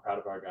I'm proud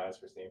of our guys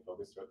for staying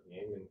focused throughout the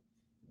game and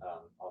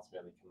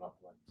ultimately come up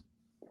with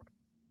one.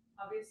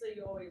 Obviously,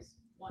 you always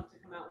want to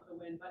come out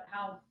with a win, but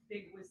how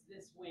big was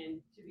this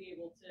win to be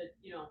able to,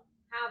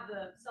 have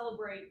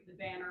celebrate the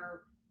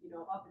banner,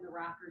 up in the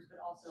rafters, but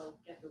also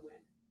get the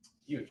win?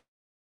 Huge.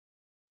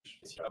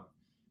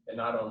 And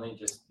not only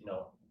just,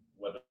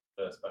 what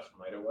the special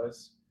night it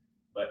was,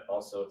 but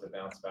also to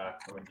bounce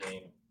back from a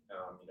game,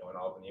 in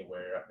Albany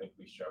where I think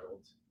we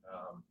struggled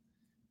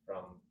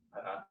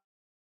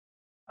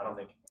I don't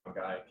think one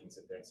guy can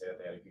sit there and say that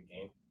they had a good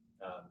game.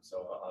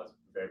 So I was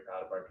very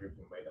proud of our group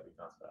and the way that we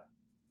bounced back.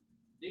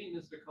 Dean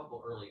missed a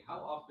couple early. How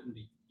often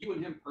do you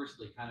and him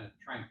personally kind of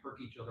try and perk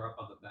each other up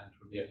on the bench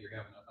when maybe you're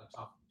having a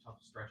tough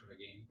stretch of a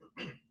game?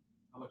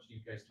 How much do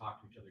you guys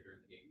talk to each other during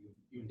the game?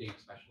 You and Dane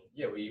especially.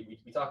 Yeah, we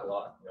talk a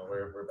lot.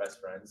 We're best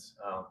friends.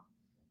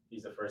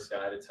 He's the first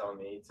guy to tell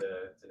me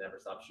to never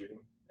stop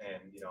shooting, and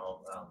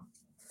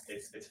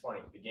it's funny.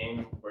 The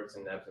game works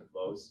in ebbs and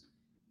flows,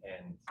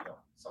 and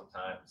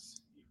sometimes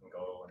you can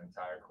go an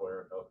entire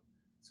quarter without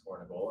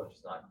scoring a goal and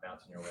just not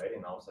bouncing your way,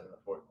 and all of a sudden in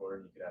the fourth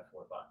quarter you could have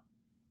 4 or 5.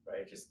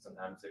 right?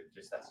 Sometimes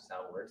that's just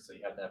how it works. So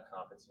you have to have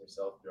confidence in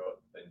yourself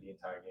throughout the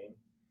entire game.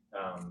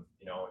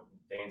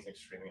 Dane's an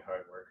extremely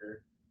hard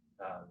worker.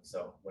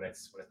 So when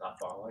it's not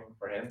falling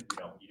for him,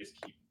 you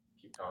just keep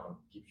telling him,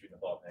 keep shooting the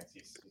ball. Thanks.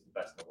 He's the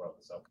best in the world.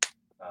 So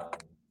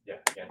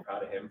again,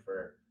 proud of him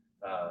for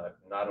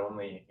not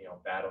only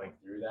battling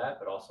through that,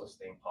 but also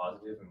staying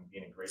positive and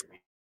being a great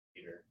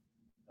leader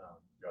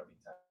throughout the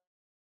entire.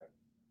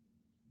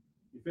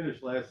 You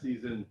finished last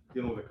season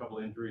dealing with a couple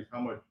of injuries.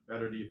 How much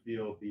better do you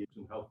feel being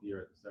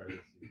healthier at the start of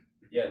this season?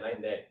 Yeah, night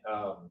and day.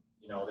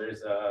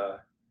 There's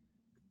a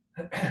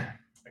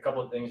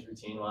couple of things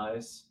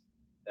routine-wise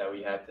that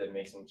we had to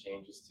make some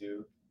changes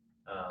to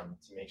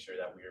make sure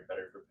that we are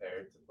better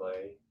prepared to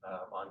play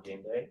on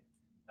game day.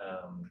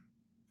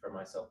 For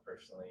myself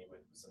personally,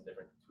 with some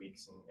different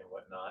tweaks and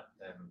whatnot,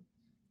 and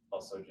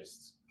also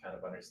just kind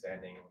of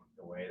understanding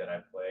the way that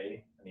I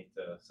play. I need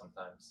to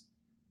sometimes,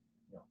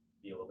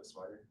 be a little bit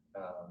smarter.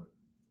 I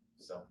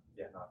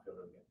feel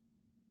really good.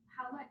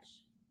 How much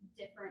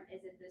different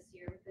is it this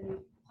year with the new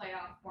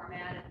playoff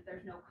format and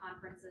there's no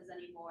conferences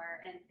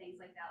anymore and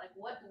things like that? Like,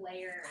 what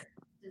layer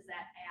does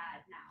that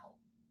add now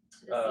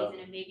to the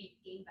season and maybe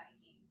game by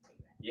game?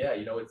 Yeah,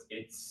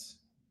 it's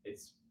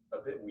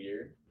a bit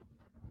weird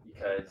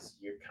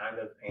because you're kind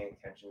of paying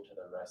attention to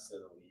the rest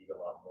of the league a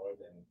lot more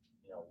than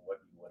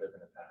what you would have in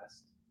the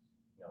past.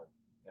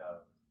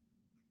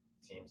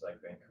 Teams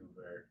like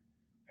Vancouver,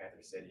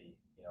 Panther City,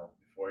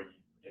 before you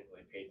didn't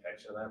really pay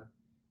attention to them.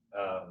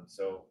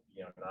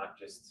 Not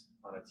just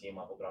on a team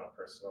level, but on a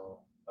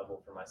personal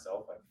level for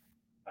myself, I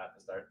have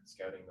to start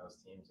scouting those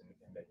teams and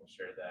making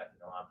sure that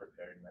I'm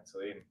prepared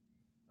mentally, and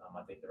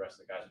I think the rest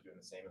of the guys are doing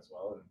the same as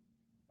well. And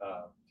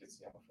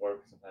because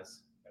before,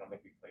 sometimes I don't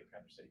think we played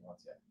Panther City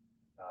once yet,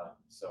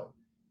 so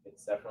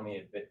it's definitely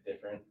a bit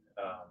different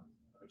of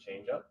a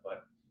change up,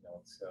 but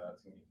it's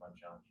gonna be a fun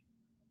challenge.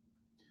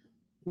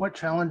 What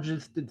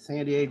challenges did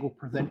San Diego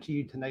present to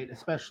you tonight,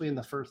 especially in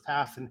the first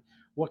half, and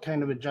what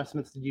kind of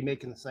adjustments did you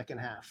make in the second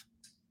half?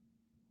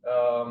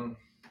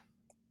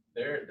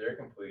 They're a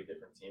completely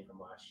different team from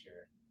last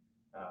year.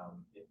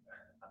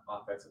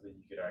 Offensively,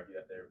 you could argue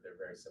that they're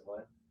very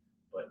similar,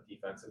 but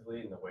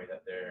defensively, in the way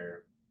that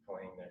they're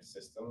playing their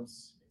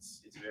systems,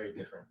 it's very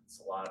different.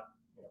 It's a lot,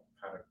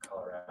 kind of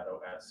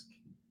Colorado-esque,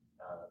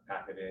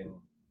 pack it in,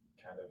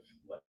 kind of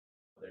let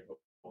their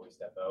goalie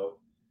step out.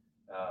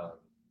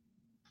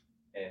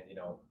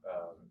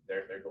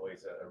 Their goalie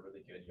is a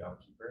really good young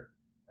keeper.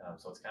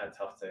 So it's kind of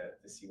tough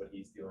to see what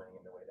he's doing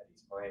in the way that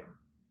he's playing.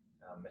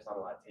 There's not a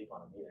lot of tape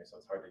on him either, so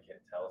it's hard to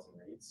get tells and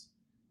reads.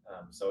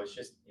 So it's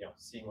just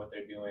seeing what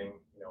they're doing.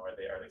 Are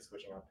they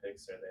switching on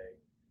picks? Are they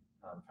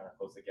trying to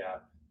close the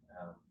gap?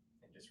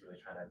 And just really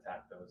trying to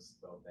attack those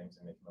little things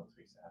and making those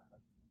tweaks happen.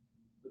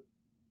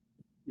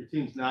 Your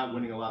team's not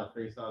winning a lot of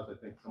faceoffs, I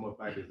think, somewhat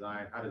by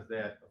design. How does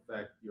that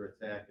affect your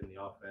attack and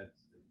the offense,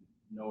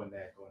 knowing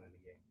that going into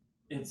the game?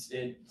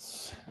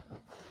 It's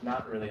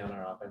not really on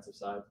our offensive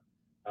side.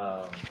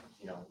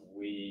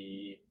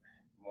 We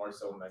more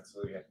so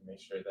mentally have to make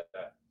sure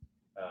that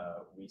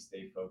we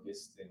stay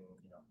focused and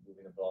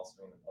moving the ball,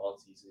 swinging the ball.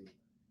 It's easy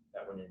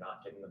that when you're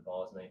not getting the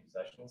ball as many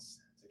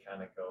possessions to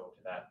kind of go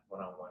to that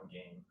one-on-one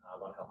game. I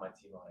want to help my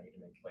team out. I need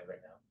to make a play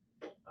right now.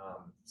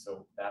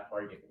 So that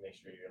part, you have to make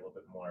sure you're a little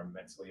bit more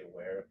mentally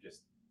aware of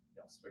just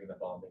swinging the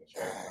ball and making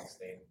sure everyone's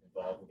staying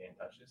involved and getting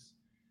touches.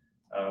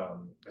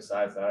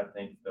 Besides that, I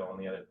think the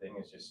only other thing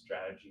is just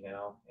strategy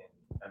now and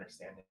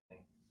understanding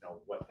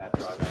what that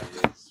draw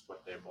guy is,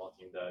 what their ball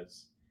team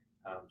does.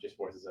 Just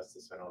forces us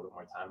to spend a little bit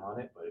more time on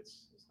it, but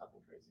it's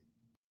nothing crazy.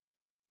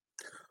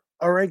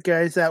 All right,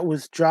 guys, that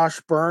was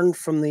Josh Byrne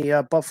from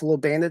the Buffalo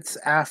Bandits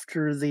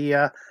after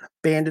the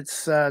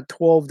Bandits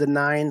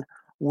 12-9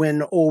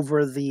 win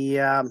over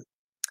the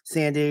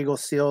San Diego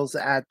Seals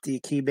at the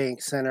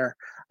KeyBank Center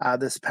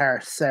this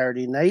past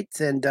Saturday night.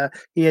 And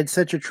he had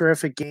such a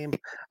terrific game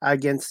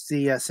against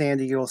the San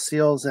Diego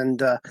Seals.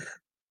 And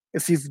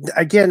if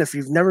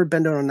you've never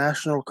been to a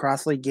National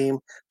Lacrosse League game,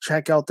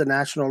 check out the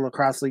National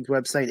Lacrosse League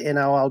website,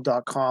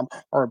 NLL.com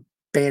or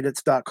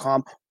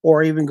bandits.com,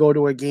 or even go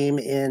to a game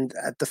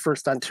at the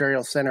First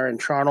Ontario Center in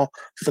Toronto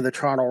for the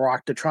Toronto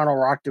Rock. The Toronto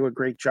Rock do a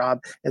great job,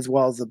 as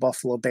well as the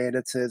Buffalo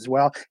Bandits as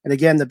well. And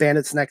again, the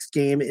Bandits' next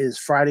game is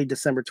Friday,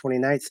 December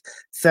 29th,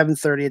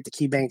 7:30 at the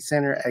KeyBank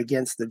Center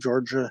against the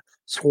Georgia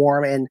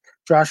Swarm. And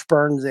Josh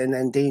Burns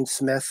and Dane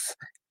Smith,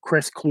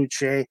 Chris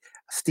Kluche,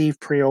 Steve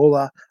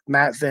Priola,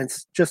 Matt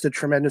Vince, just a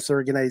tremendous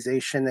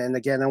organization. And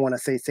again, I want to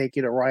say thank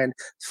you to Ryan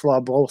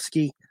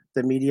Slabowski,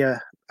 the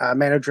media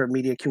manager of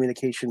media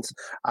communications,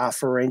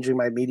 for arranging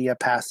my media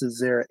passes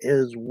there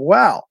as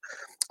well.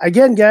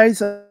 Again,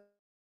 guys, I'm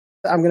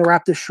going to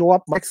wrap this show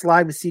up. Next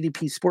live with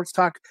CDP Sports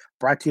Talk,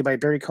 brought to you by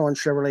Barry Cullen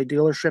Chevrolet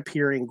Dealership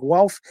here in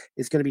Guelph,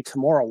 is going to be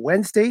tomorrow,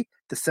 Wednesday,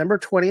 December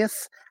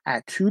 20th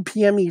at 2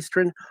 p.m.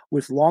 Eastern,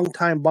 with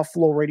longtime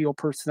Buffalo radio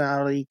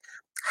personality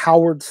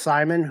Howard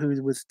Simon,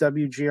 who was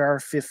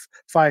WGR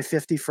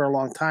 550 for a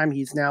long time.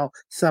 He's now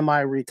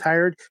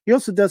semi-retired. He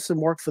also does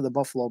some work for the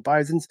Buffalo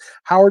Bisons.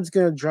 Howard's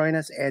going to join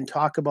us and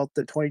talk about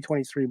the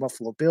 2023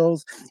 Buffalo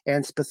Bills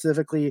and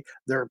specifically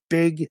their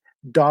big,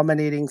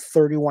 dominating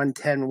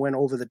 31-10 win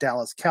over the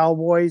Dallas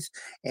Cowboys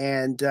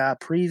and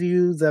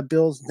preview the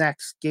Bills'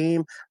 next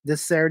game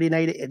this Saturday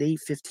night at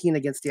 8:15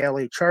 against the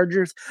LA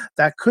Chargers.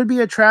 That could be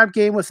a trap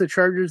game with the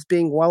Chargers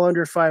being well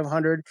under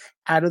 500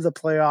 out of the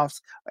playoffs,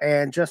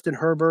 and Justin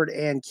Herbert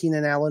and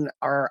Keenan Allen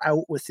are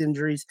out with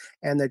injuries,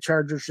 and the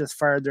Chargers just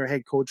fired their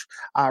head coach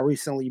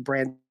recently,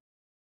 Brandon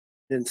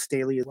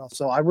Staley as well.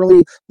 So I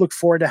really look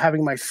forward to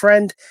having my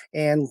friend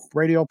and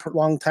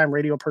longtime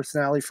radio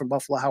personality from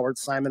Buffalo, Howard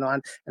Simon,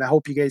 on, and I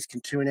hope you guys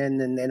can tune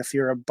in. And if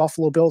you're a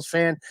Buffalo Bills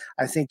fan,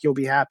 I think you'll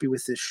be happy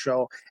with this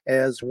show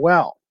as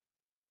well.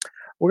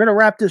 We're going to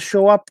wrap this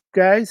show up,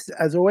 guys.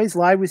 As always,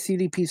 Live with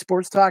CDP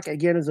Sports Talk,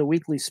 again, is a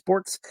weekly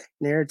sports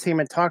and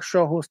entertainment talk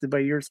show hosted by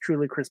yours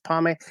truly, Chris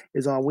Palme,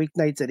 is on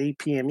weeknights at 8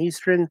 p.m.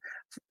 Eastern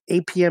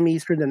to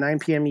 9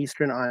 p.m.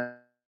 Eastern on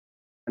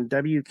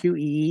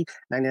WQEE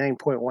 99.1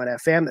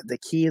 FM, the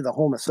key, the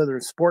home of Southern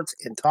sports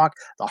and talk,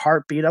 the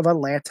heartbeat of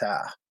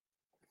Atlanta.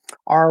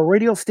 Our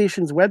radio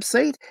station's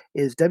website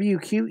is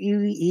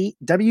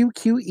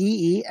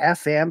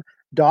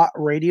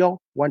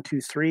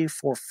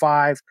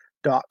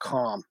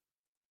WQEEFM.radio12345.com.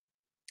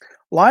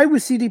 Live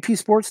with CDP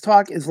Sports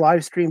Talk is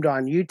live streamed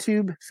on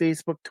YouTube,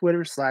 Facebook,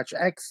 Twitter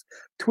 /X,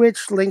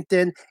 Twitch,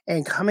 LinkedIn,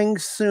 and coming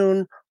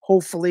soon,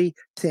 hopefully,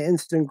 to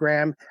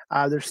Instagram.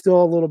 There's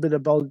still a little bit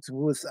of bugs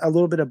with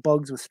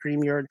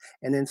StreamYard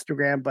and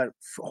Instagram, but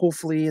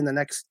hopefully in the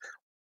next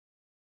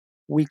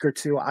week or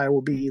two, I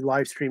will be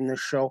live streaming this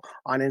show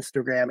on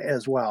Instagram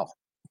as well.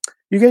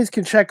 You guys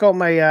can check out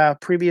my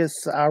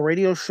previous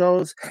radio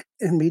shows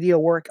and media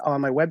work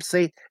on my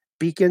website,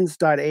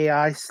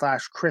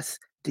 beacons.ai/Chris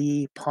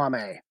D.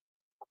 Palme.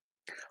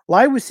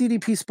 Live with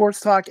CDP Sports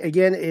Talk,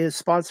 again, is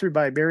sponsored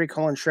by Barry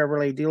Cullen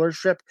Chevrolet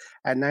Dealership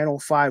at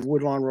 905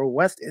 Woodlawn Road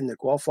West in the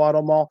Guelph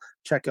Auto Mall.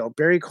 Check out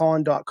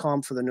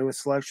barrycullen.com for the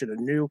newest selection of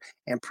new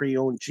and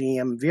pre-owned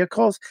GM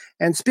vehicles.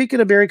 And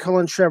speaking of Barry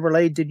Cullen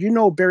Chevrolet, did you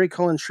know Barry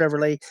Cullen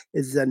Chevrolet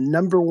is the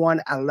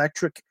 #1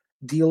 electric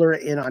dealer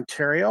in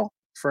Ontario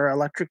for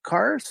electric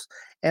cars?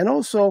 And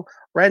also,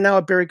 right now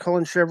at Barry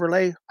Cullen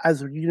Chevrolet,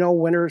 as you know,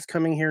 winter is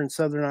coming here in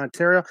Southern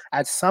Ontario.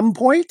 At some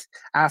point,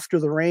 after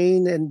the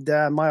rain and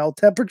mild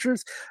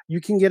temperatures, you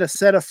can get a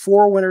set of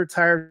 4 winter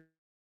tires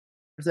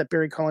at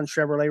Barry Cullen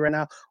Chevrolet right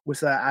now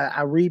with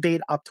a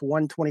rebate up to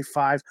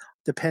 $125,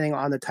 depending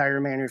on the tire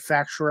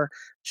manufacturer.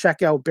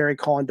 Check out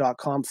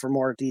barrycullen.com for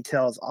more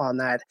details on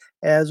that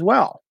as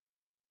well.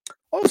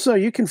 Also,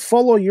 you can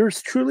follow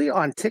yours truly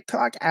on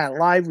TikTok at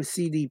Live with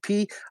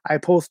CDP. I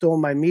post all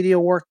my media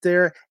work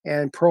there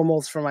and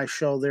promos for my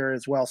show there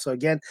as well. So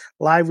again,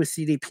 Live with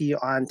CDP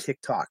on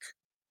TikTok.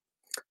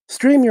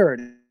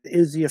 StreamYard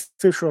is the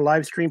official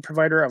live stream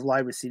provider of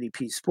Live with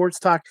CDP Sports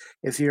Talk.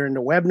 If you're into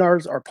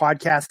webinars or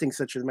podcasting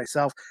such as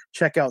myself,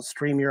 check out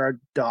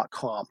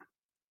StreamYard.com.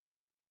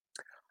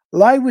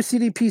 Live with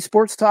CDP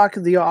Sports Talk,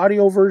 the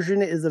audio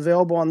version is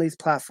available on these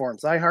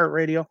platforms: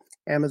 iHeartRadio,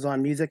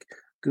 Amazon Music,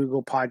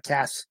 Google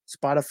Podcasts,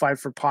 Spotify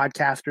for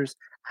podcasters,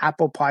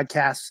 Apple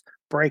Podcasts,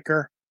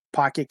 Breaker,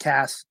 Pocket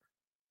Casts,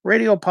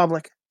 Radio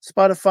Public,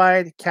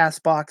 Spotify,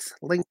 Castbox,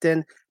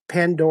 LinkedIn,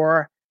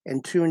 Pandora,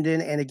 and tuned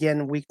in. And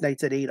again,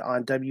 weeknights at 8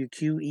 on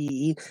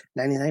WQEE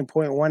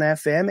 99.1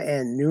 FM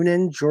and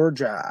Noonan,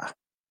 Georgia.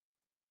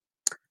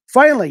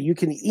 Finally, you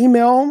can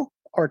email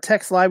or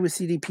text Live with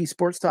CDP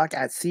Sports Talk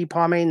at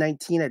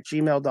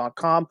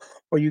cpalme19@gmail.com,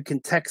 or you can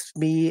text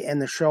me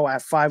and the show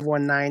at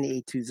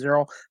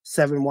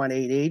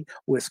 519-820-7188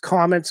 with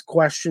comments,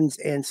 questions,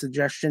 and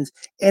suggestions.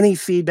 Any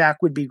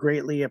feedback would be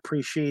greatly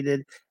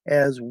appreciated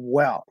as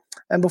well.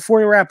 And before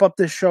we wrap up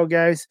this show,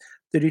 guys,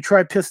 the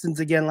Detroit Pistons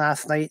again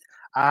last night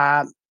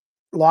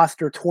lost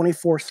their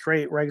 24th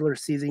straight regular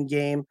season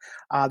game.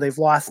 They've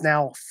lost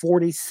now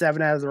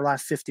 47 out of their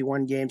last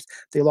 51 games.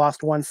 They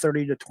lost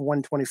 130 to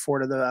 124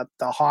 to the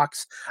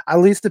Hawks. At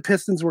least the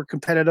Pistons were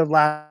competitive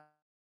last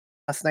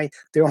night.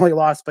 They only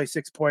lost by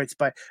 6 points,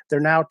 but they're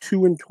now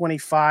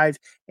 2-25.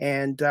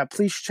 And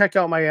please check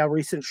out my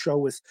recent show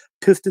with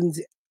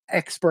Pistons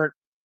expert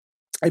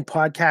and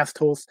podcast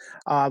host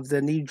of the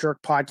Knee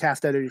Jerk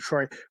podcast out of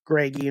Detroit,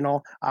 Greg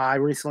Eno. I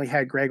recently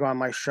had Greg on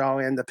my show,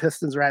 and the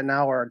Pistons right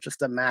now are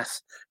just a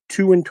mess.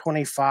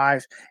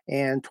 2-25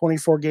 and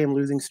 24-game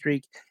losing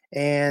streak.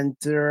 And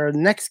their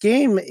next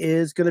game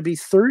is going to be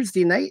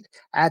Thursday night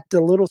at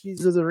the Little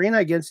Caesars Arena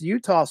against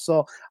Utah.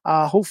 So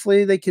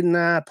hopefully they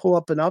can pull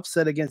up an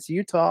upset against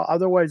Utah.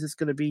 Otherwise, it's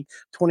going to be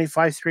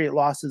 25 straight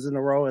losses in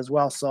a row as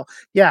well. So,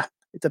 yeah.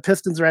 The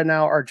Pistons right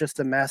now are just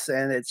a mess,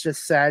 and it's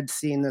just sad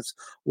seeing this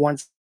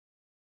once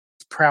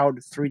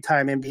proud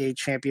 3-time NBA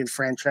champion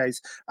franchise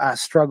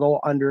struggle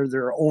under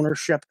their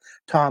ownership.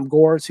 Tom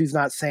Gores, who's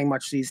not saying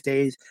much these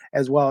days,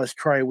 as well as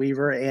Troy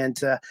Weaver. And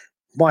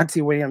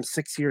Monty Williams,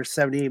 6 years,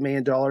 $78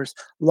 million. A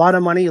lot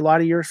of money, a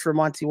lot of years for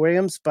Monty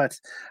Williams, but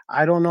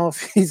I don't know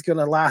if he's going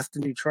to last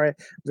in Detroit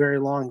very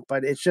long.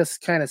 But it's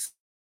just kind of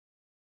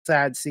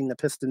sad seeing the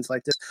Pistons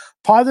like this.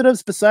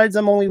 Positives, besides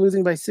them only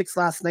losing by 6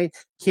 last night,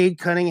 Cade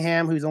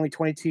Cunningham, who's only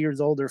 22 years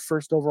old, their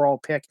first overall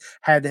pick,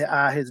 had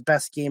his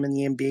best game in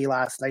the NBA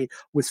last night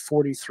with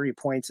 43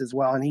 points as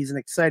well. And he's an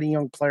exciting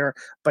young player,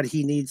 but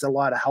he needs a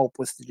lot of help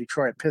with the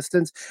Detroit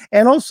Pistons.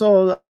 And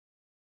also,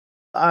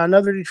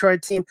 another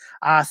Detroit team,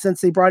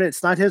 since they brought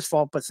it's not his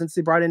fault, but since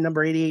they brought in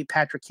number 88,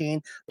 Patrick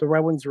Kane, the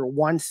Red Wings were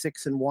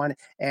 1-6-1,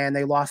 and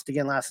they lost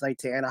again last night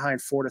to Anaheim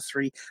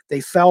 4-3.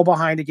 They fell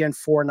behind again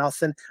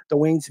 4-0. The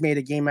Wings made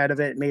a game out of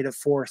it, made it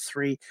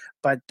 4-3.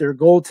 But their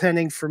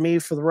goaltending for me,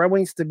 for the Red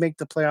Wings to make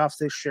the playoffs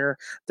this year,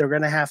 they're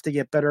going to have to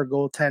get better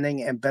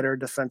goaltending and better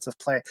defensive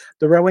play.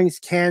 The Red Wings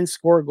can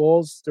score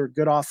goals. They're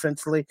good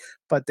offensively,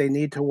 but they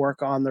need to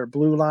work on their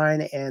blue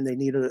line, and they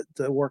need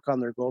to work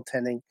on their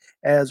goaltending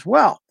as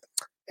well.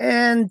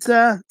 And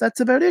that's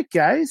about it,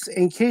 guys.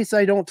 In case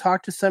I don't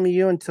talk to some of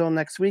you until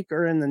next week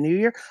or in the new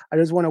year, I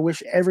just want to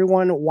wish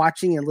everyone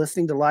watching and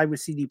listening to Live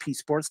with CDP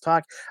Sports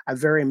Talk a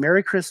very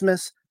Merry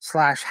Christmas /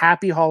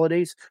 Happy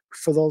Holidays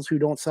for those who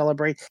don't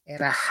celebrate,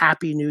 and a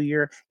Happy New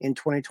Year in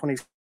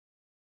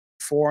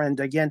 2024. And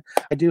again,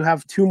 I do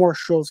have 2 more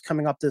shows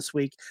coming up this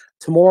week.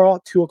 Tomorrow,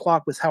 2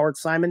 o'clock with Howard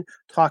Simon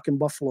talking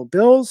Buffalo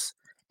Bills.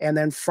 And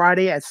then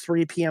Friday at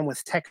 3 p.m.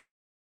 with Tech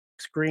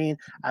Green,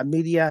 a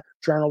media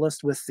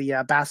journalist with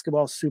the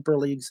Basketball Super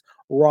League's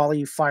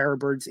Raleigh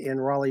Firebirds in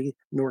Raleigh,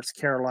 North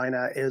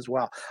Carolina as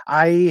well.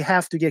 I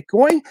have to get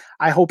going.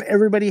 I hope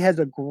everybody has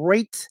a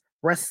great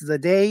rest of the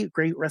day,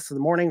 great rest of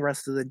the morning,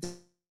 rest of the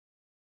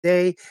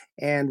day,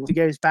 and we'll see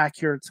you guys back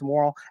here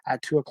tomorrow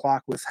at 2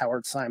 o'clock with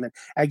Howard Simon.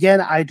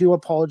 Again, I do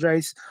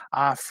apologize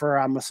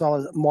for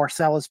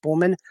Marcellus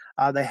Bowman,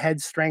 the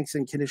head strength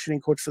and conditioning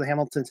coach for the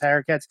Hamilton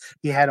Tiger Cats.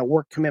 He had a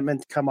work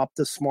commitment come up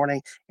this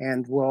morning,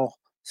 and we'll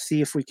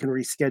see if we can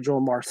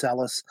reschedule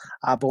Marcellus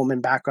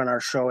Bowman back on our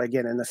show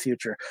again in the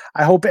future.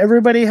 I hope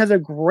everybody has a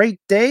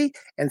great day,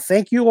 and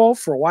thank you all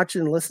for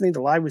watching and listening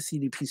to Live with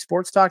CDP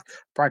Sports Talk,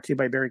 brought to you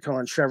by Barry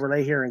Cullen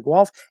Chevrolet here in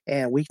Guelph,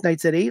 and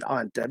weeknights at 8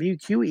 on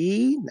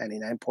WQE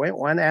 99.1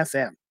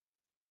 FM.